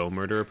how you will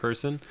murder a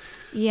person.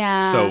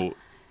 Yeah. So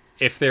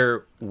if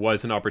there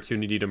was an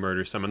opportunity to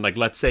murder someone, like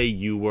let's say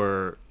you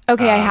were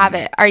I have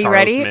it. Are you Charles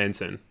ready?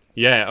 Manson.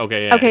 Yeah.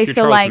 Okay. Yeah. Okay. If you're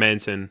So Charles like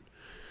Manson.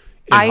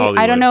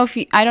 I don't know if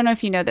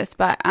you know this,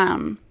 but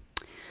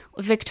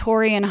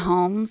Victorian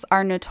homes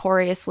are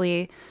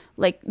notoriously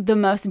like the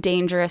most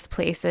dangerous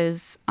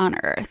places on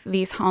earth.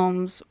 These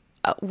homes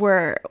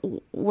were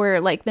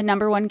like the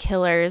number one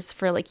killers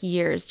for like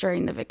years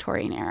during the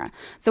Victorian era.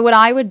 So what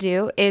I would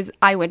do is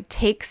I would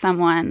take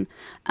someone,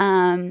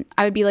 I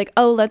would be like,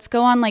 oh, let's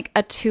go on like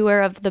a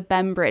tour of the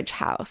Bembridge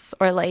house,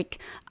 or like,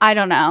 I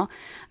don't know.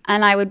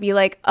 And I would be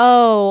like,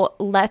 oh,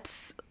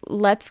 let's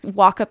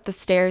walk up the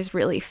stairs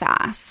really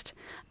fast.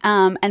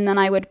 And then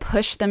I would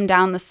push them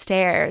down the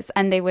stairs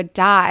and they would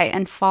die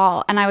and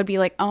fall. And I would be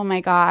like, oh my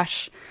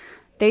gosh,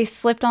 they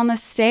slipped on the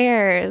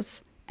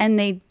stairs and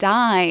they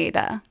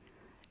died.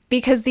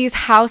 Because these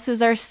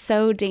houses are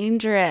so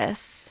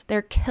dangerous.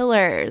 They're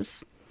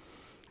killers.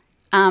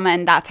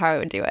 And that's how I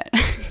would do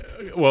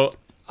it. Well,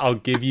 I'll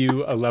give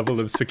you a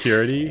level of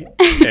security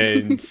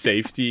and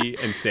safety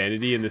and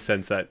sanity in the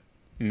sense that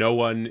no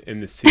one in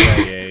the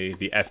CIA,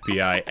 the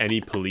FBI, any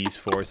police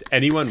force,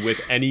 anyone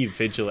with any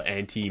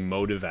vigilante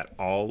motive at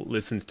all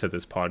listens to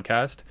this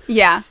podcast.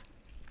 Yeah.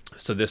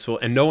 So this will,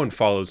 and no one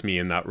follows me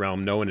in that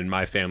realm. No one in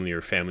my family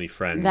or family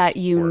friends that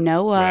you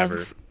know whatever.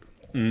 of.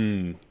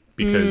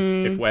 Because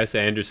if Wes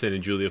Anderson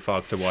and Julia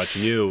Fox are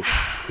watching you,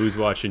 who's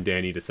watching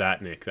Danny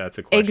DeSatnik? That's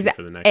a question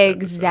for the next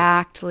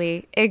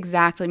episode.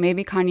 Exactly.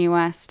 Maybe Kanye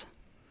West.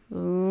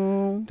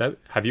 Ooh.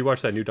 Have you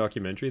watched that new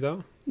documentary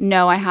though?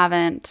 No, I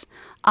haven't.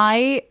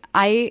 Okay.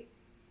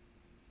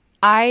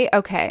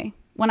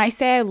 When I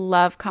say I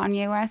love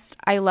Kanye West,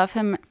 I love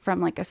him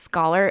from like a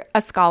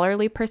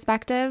scholarly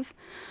perspective.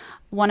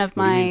 What do you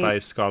mean by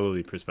a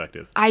scholarly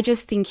perspective? I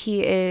just think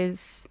he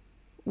is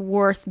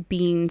worth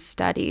being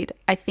studied.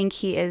 I think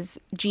he is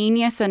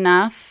genius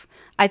enough.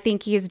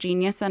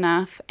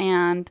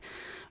 and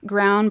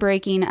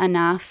groundbreaking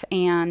enough.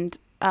 And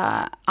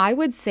I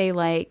would say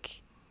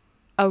like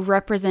a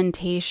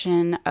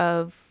representation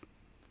of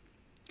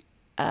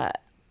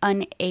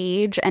an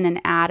age and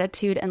an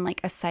attitude and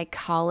like a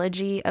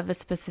psychology of a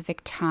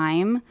specific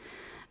time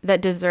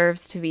that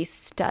deserves to be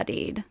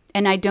studied.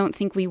 And I don't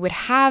think we would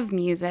have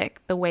music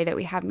the way that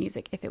we have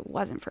music if it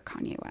wasn't for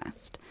Kanye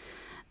West.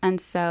 And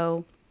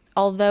so,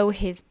 although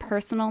his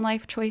personal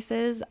life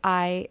choices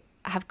I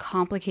have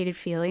complicated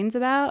feelings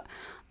about,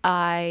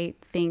 I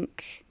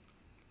think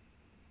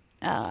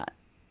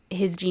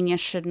his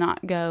genius should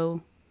not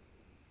go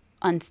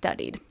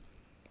unstudied.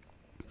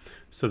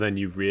 So then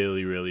you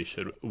really, really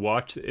should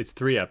watch. It's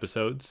 3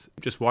 episodes.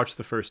 Just watch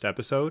the first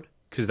episode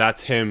because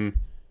that's him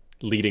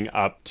leading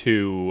up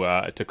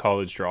to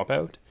College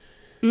Dropout.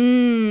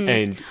 And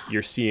and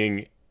you're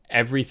seeing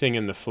everything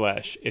in the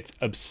flesh. It's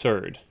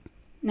absurd.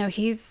 No,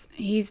 he's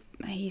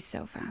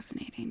so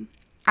fascinating.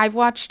 I've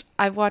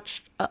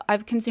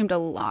consumed a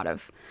lot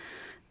of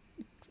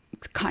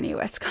Kanye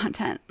West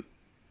content.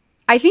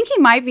 I think he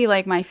might be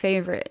like my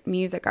favorite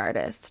music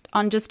artist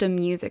on just a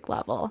music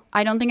level.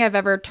 I don't think I've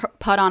ever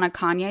put on a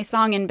Kanye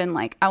song and been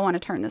like, I want to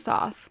turn this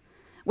off,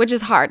 which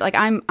is hard. Like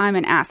I'm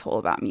an asshole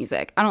about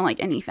music. I don't like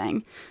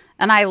anything.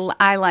 And I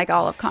like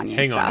all of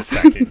Kanye's stuff.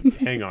 Hang on a second.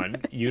 Hang on.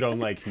 You don't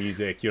like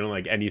music. You don't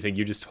like anything.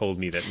 You just told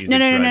me that music.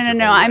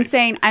 No.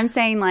 I'm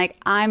saying like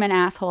I'm an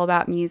asshole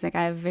about music.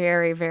 I have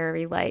very,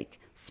 very like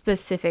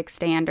specific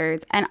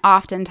standards, and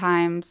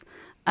oftentimes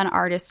an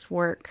artist's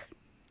work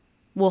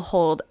will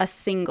hold a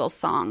single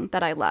song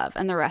that I love,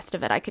 and the rest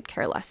of it I could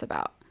care less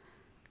about.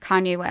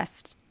 Kanye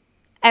West,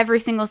 every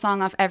single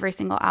song off every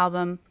single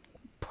album,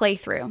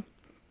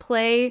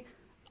 play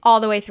all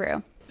the way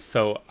through.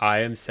 So I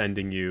am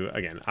sending you,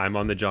 again, I'm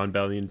on the Jon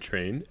Bellion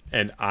train,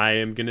 and I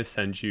am going to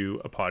send you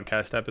a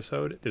podcast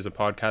episode. There's a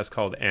podcast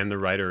called And the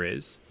Writer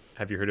Is.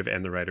 Have you heard of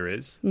And the Writer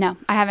Is? No,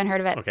 I haven't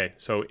heard of it. Okay,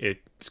 so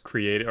it's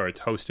created, or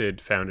it's hosted,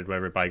 founded,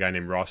 whatever, by a guy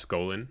named Ross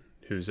Golan,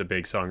 who's a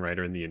big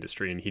songwriter in the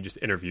industry, and he just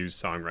interviews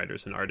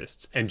songwriters and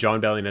artists. And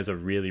Jon Bellion has a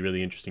really,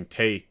 really interesting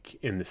take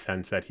in the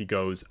sense that he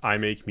goes, I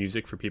make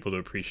music for people to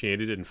appreciate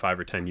it in 5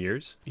 or 10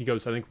 years. He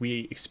goes, I think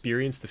we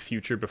experience the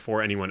future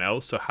before anyone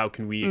else, so how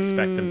can we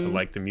expect them to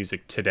like the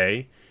music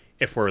today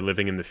if we're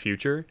living in the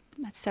future?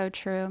 That's so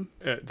true.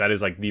 That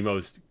is like the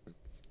most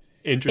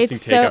interesting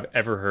take I've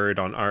ever heard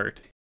on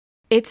art.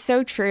 It's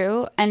so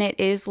true, and it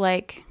is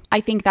like,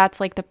 I think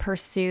that's like the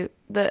pursuit,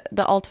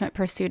 the ultimate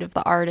pursuit of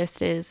the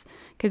artist is,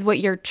 because what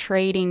you're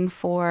trading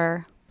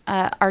for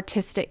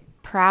artistic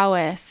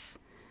prowess,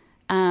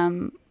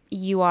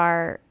 you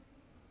are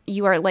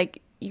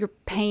like, you're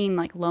paying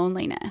like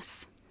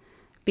loneliness,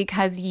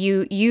 because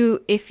you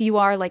if you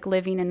are like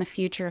living in the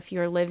future, if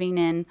you're living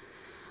in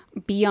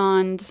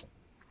beyond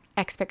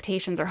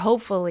expectations, or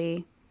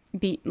hopefully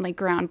be like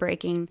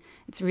groundbreaking,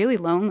 it's really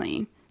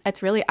lonely.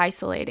 It's really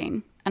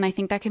isolating, and I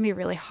think that can be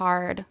really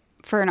hard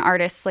for an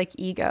artist's like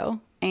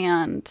ego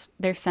and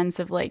their sense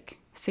of like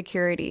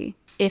security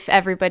if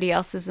everybody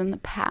else is in the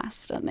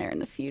past and they're in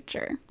the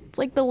future. It's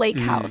like the lake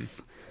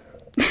house.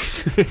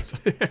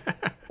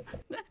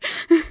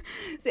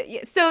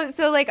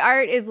 So like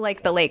art is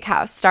like the lake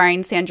house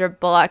starring Sandra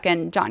Bullock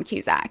and John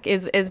Cusack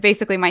is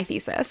basically my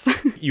thesis.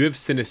 You have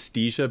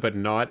synesthesia, but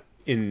not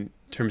in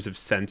terms of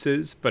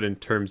senses, but in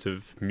terms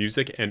of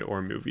music and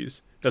or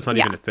movies. That's not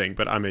even a thing,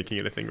 but I'm making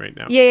it a thing right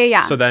now.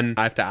 Yeah. So then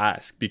I have to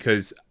ask,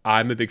 because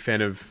I'm a big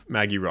fan of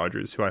Maggie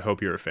Rogers, who I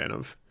hope you're a fan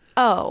of.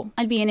 Oh,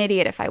 I'd be an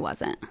idiot if I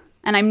wasn't.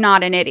 And I'm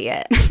not an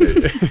idiot.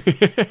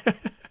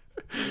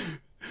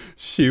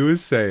 She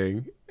was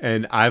saying,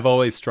 and I've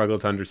always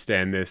struggled to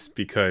understand this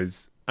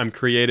because I'm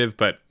creative,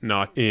 but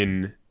not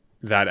in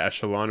that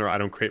echelon, or I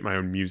don't create my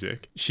own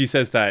music. She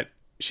says that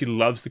she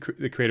loves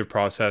the creative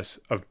process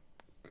of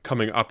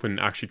coming up and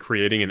actually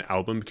creating an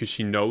album, because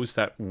she knows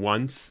that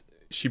once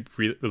she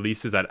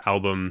releases that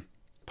album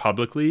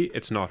publicly,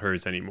 it's not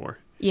hers anymore.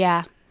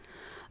 Yeah.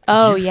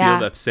 Do you feel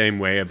that same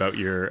way about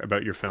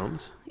your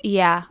films?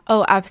 Yeah.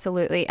 Oh,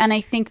 absolutely. And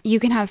I think you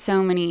can have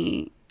so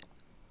many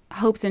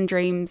hopes and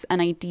dreams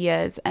and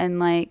ideas and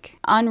like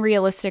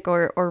unrealistic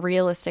or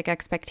realistic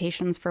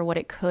expectations for what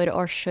it could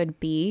or should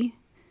be.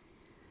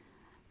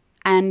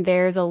 And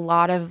there's a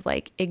lot of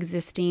like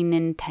existing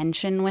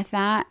intention with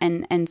that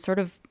and sort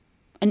of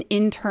an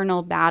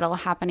internal battle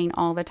happening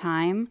all the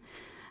time.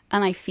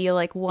 And I feel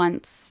like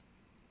once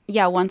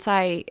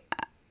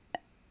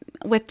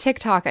with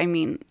TikTok, I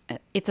mean,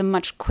 it's a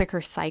much quicker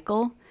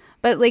cycle.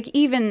 But like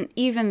even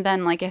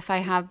then, like if I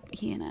have,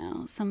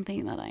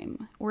 something that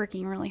I'm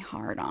working really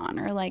hard on,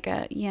 or like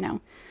a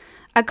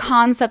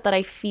concept that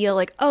I feel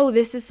like, oh,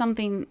 this is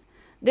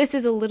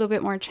a little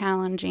bit more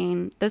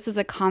challenging. This is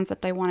a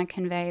concept I want to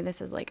convey.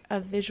 This is like a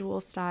visual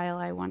style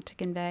I want to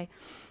convey.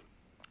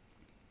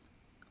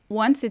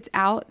 Once it's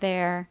out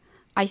there,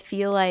 I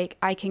feel like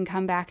I can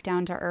come back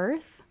down to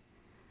earth,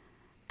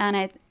 and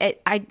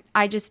I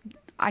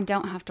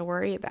don't have to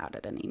worry about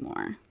it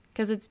anymore,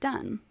 because it's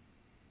done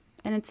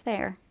and it's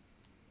there,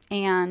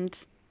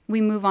 and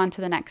we move on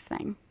to the next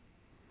thing.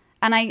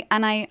 And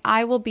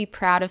I will be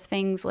proud of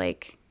things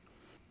like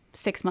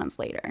 6 months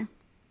later.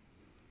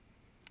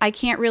 I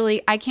can't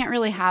really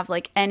have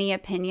like any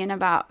opinion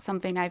about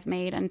something I've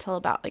made until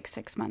about like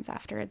 6 months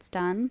after it's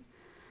done,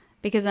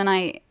 because then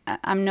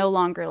I'm no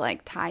longer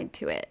like tied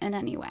to it in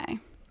any way.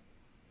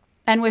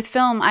 And with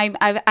film,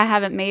 I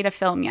haven't made a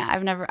film yet.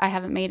 I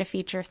haven't made a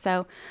feature.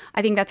 So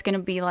I think that's going to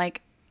be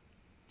like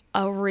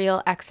a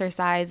real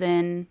exercise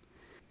in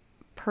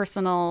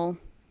personal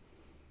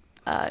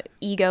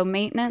ego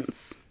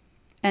maintenance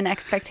and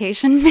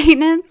expectation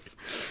maintenance.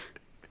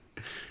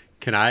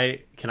 Can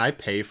I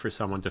pay for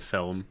someone to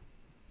film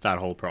that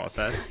whole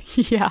process?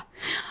 Yeah.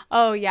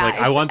 Oh yeah. Like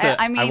I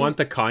want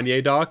the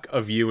Kanye doc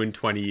of you in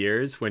 20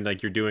 years when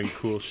like you're doing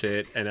cool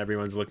shit and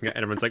everyone's looking at,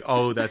 and everyone's like,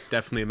 oh, that's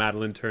definitely a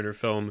Madeline Turner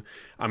film.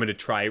 I'm going to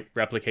try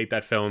replicate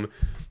that film.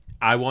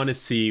 I want to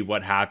see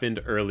what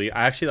happened early.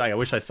 I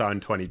wish I saw in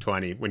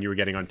 2020 when you were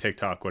getting on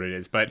TikTok what it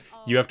is, but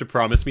you have to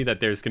promise me that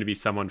there's going to be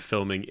someone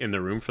filming in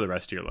the room for the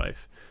rest of your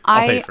life.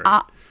 I'll pay for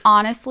it.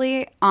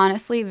 Honestly,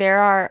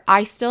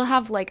 I still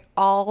have like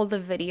all the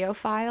video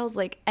files,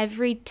 like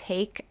every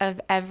take of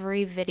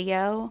every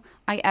video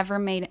I ever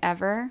made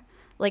ever,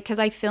 like, because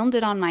I filmed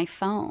it on my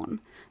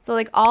phone. So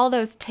like all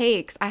those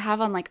takes I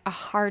have on like a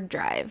hard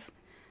drive.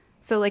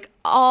 So like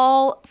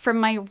all from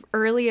my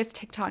earliest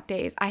TikTok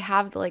days, I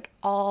have like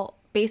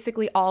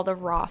basically all the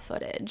raw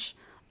footage,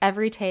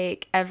 every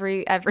take,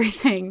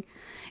 everything.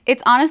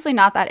 It's honestly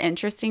not that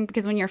interesting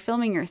because when you're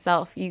filming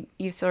yourself,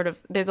 you sort of,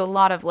 there's a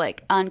lot of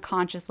like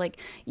unconscious, like,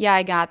 yeah,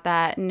 I got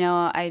that.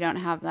 No, I don't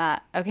have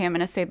that. Okay, I'm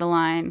going to say the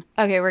line.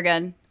 Okay, we're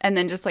good. And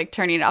then just like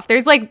turning it off.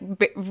 There's like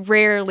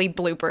rarely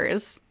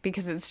bloopers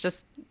because it's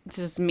just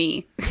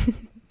me.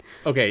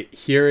 Okay,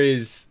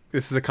 this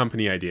is a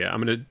company idea.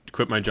 I'm going to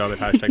quit my job at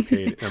Hashtag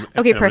Paid. Okay,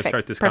 I'm going perfect. to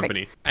start this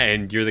company.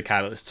 And you're the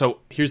catalyst. So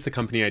here's the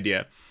company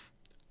idea.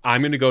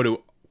 I'm going to go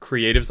to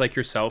creatives like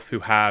yourself who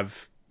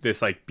have this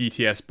like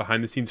BTS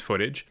behind the scenes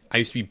footage. I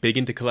used to be big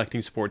into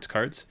collecting sports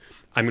cards.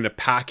 I'm going to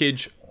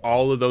package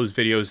all of those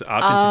videos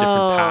up into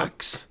different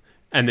packs.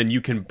 And then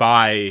you can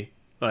buy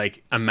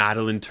like a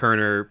Madeline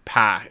Turner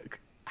pack.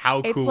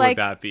 How cool would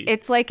that be?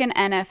 It's like an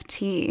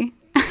NFT.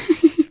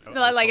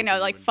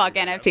 Fuck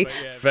NFT.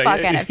 Yeah, fuck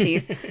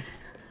NFTs.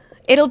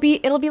 It'll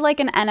be like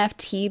an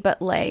NFT,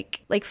 but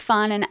like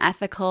fun and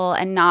ethical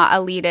and not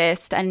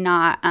elitist and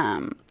not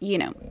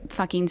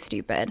fucking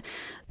stupid.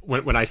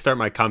 When I start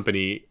my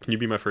company, can you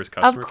be my first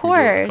customer? Of course.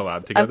 Can we do a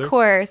collab together? Of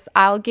course.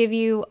 I'll give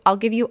you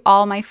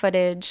all my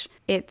footage.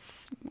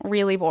 It's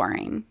really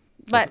boring.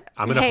 But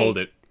I'm going to hold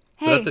it.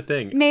 But that's the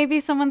thing. Maybe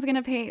someone's going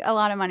to pay a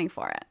lot of money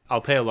for it.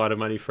 I'll pay a lot of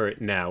money for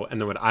it now. And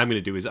then what I'm going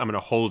to do is I'm going to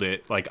hold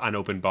it like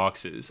unopened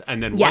boxes.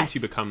 And then once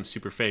you become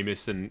super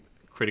famous and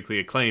critically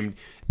acclaimed,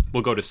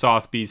 we'll go to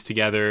Sotheby's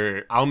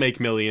together. I'll make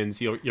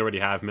millions. You already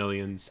have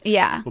millions.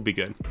 Yeah. We'll be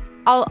good.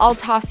 I'll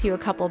toss you a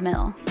couple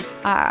mil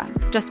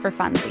just for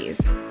funsies.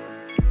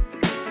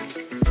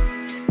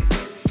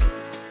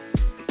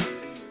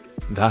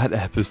 That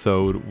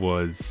episode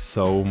was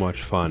so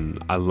much fun.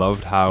 I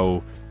loved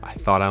how I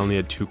thought I only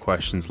had 2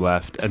 questions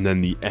left, and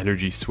then the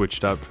energy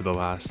switched up for the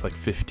last like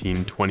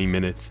 15, 20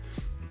 minutes.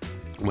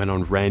 Went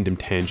on random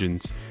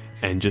tangents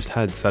and just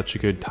had such a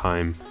good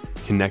time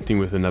connecting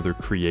with another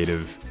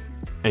creative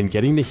and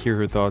getting to hear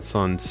her thoughts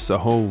on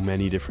so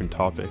many different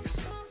topics.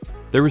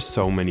 There were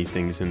so many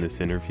things in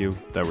this interview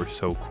that were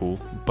so cool,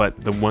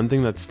 but the one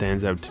thing that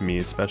stands out to me,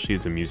 especially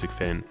as a music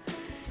fan,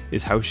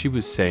 is how she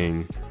was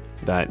saying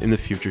that in the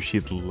future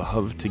she'd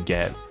love to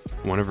get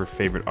one of her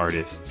favorite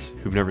artists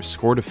who've never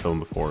scored a film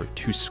before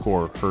to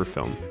score her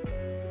film.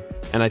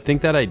 And I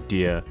think that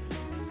idea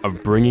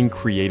of bringing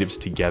creatives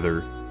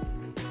together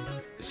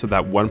so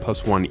that 1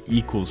 + 1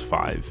 =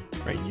 5,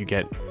 right? You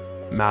get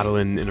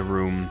Madeline in a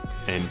room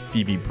and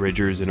Phoebe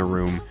Bridgers in a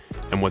room,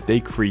 and what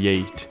they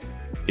create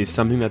is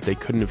something that they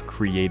couldn't have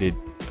created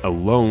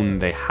alone.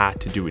 They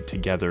had to do it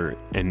together,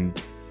 and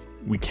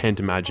we can't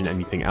imagine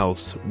anything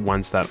else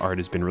once that art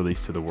has been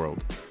released to the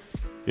world.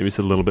 Maybe it's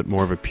a little bit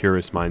more of a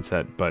purist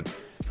mindset, but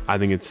I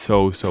think it's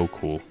so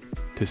cool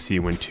to see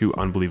when 2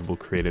 unbelievable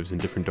creatives in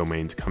different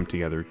domains come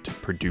together to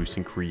produce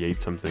and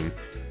create something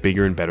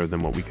bigger and better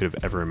than what we could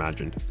have ever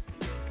imagined.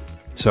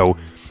 So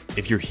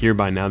if you're here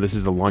by now, this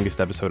is the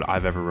longest episode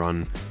I've ever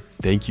run.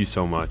 Thank you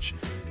so much.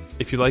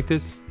 If you like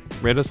this,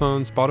 rate us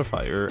on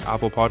Spotify or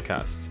Apple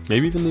Podcasts.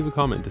 Maybe even leave a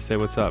comment to say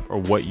what's up or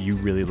what you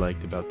really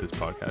liked about this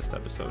podcast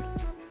episode.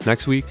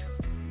 Next week,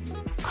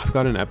 I've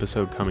got an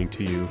episode coming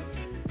to you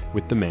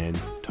with the man,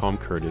 Tom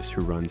Curtis,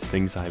 who runs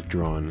Things I've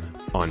Drawn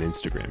on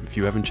Instagram. If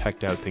you haven't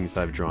checked out Things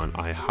I've Drawn,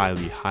 I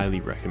highly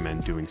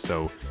recommend doing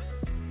so.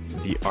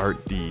 The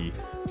art, the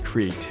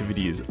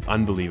creativity is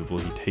unbelievable.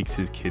 He takes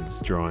his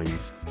kids'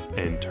 drawings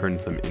and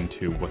turns them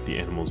into what the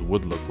animals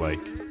would look like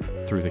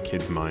through the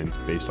kids' minds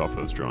based off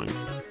those drawings.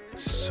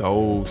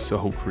 So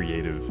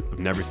creative. I've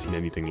never seen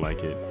anything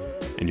like it.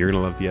 And you're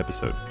going to love the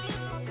episode.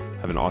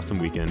 Have an awesome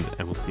weekend,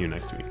 and we'll see you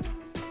next week.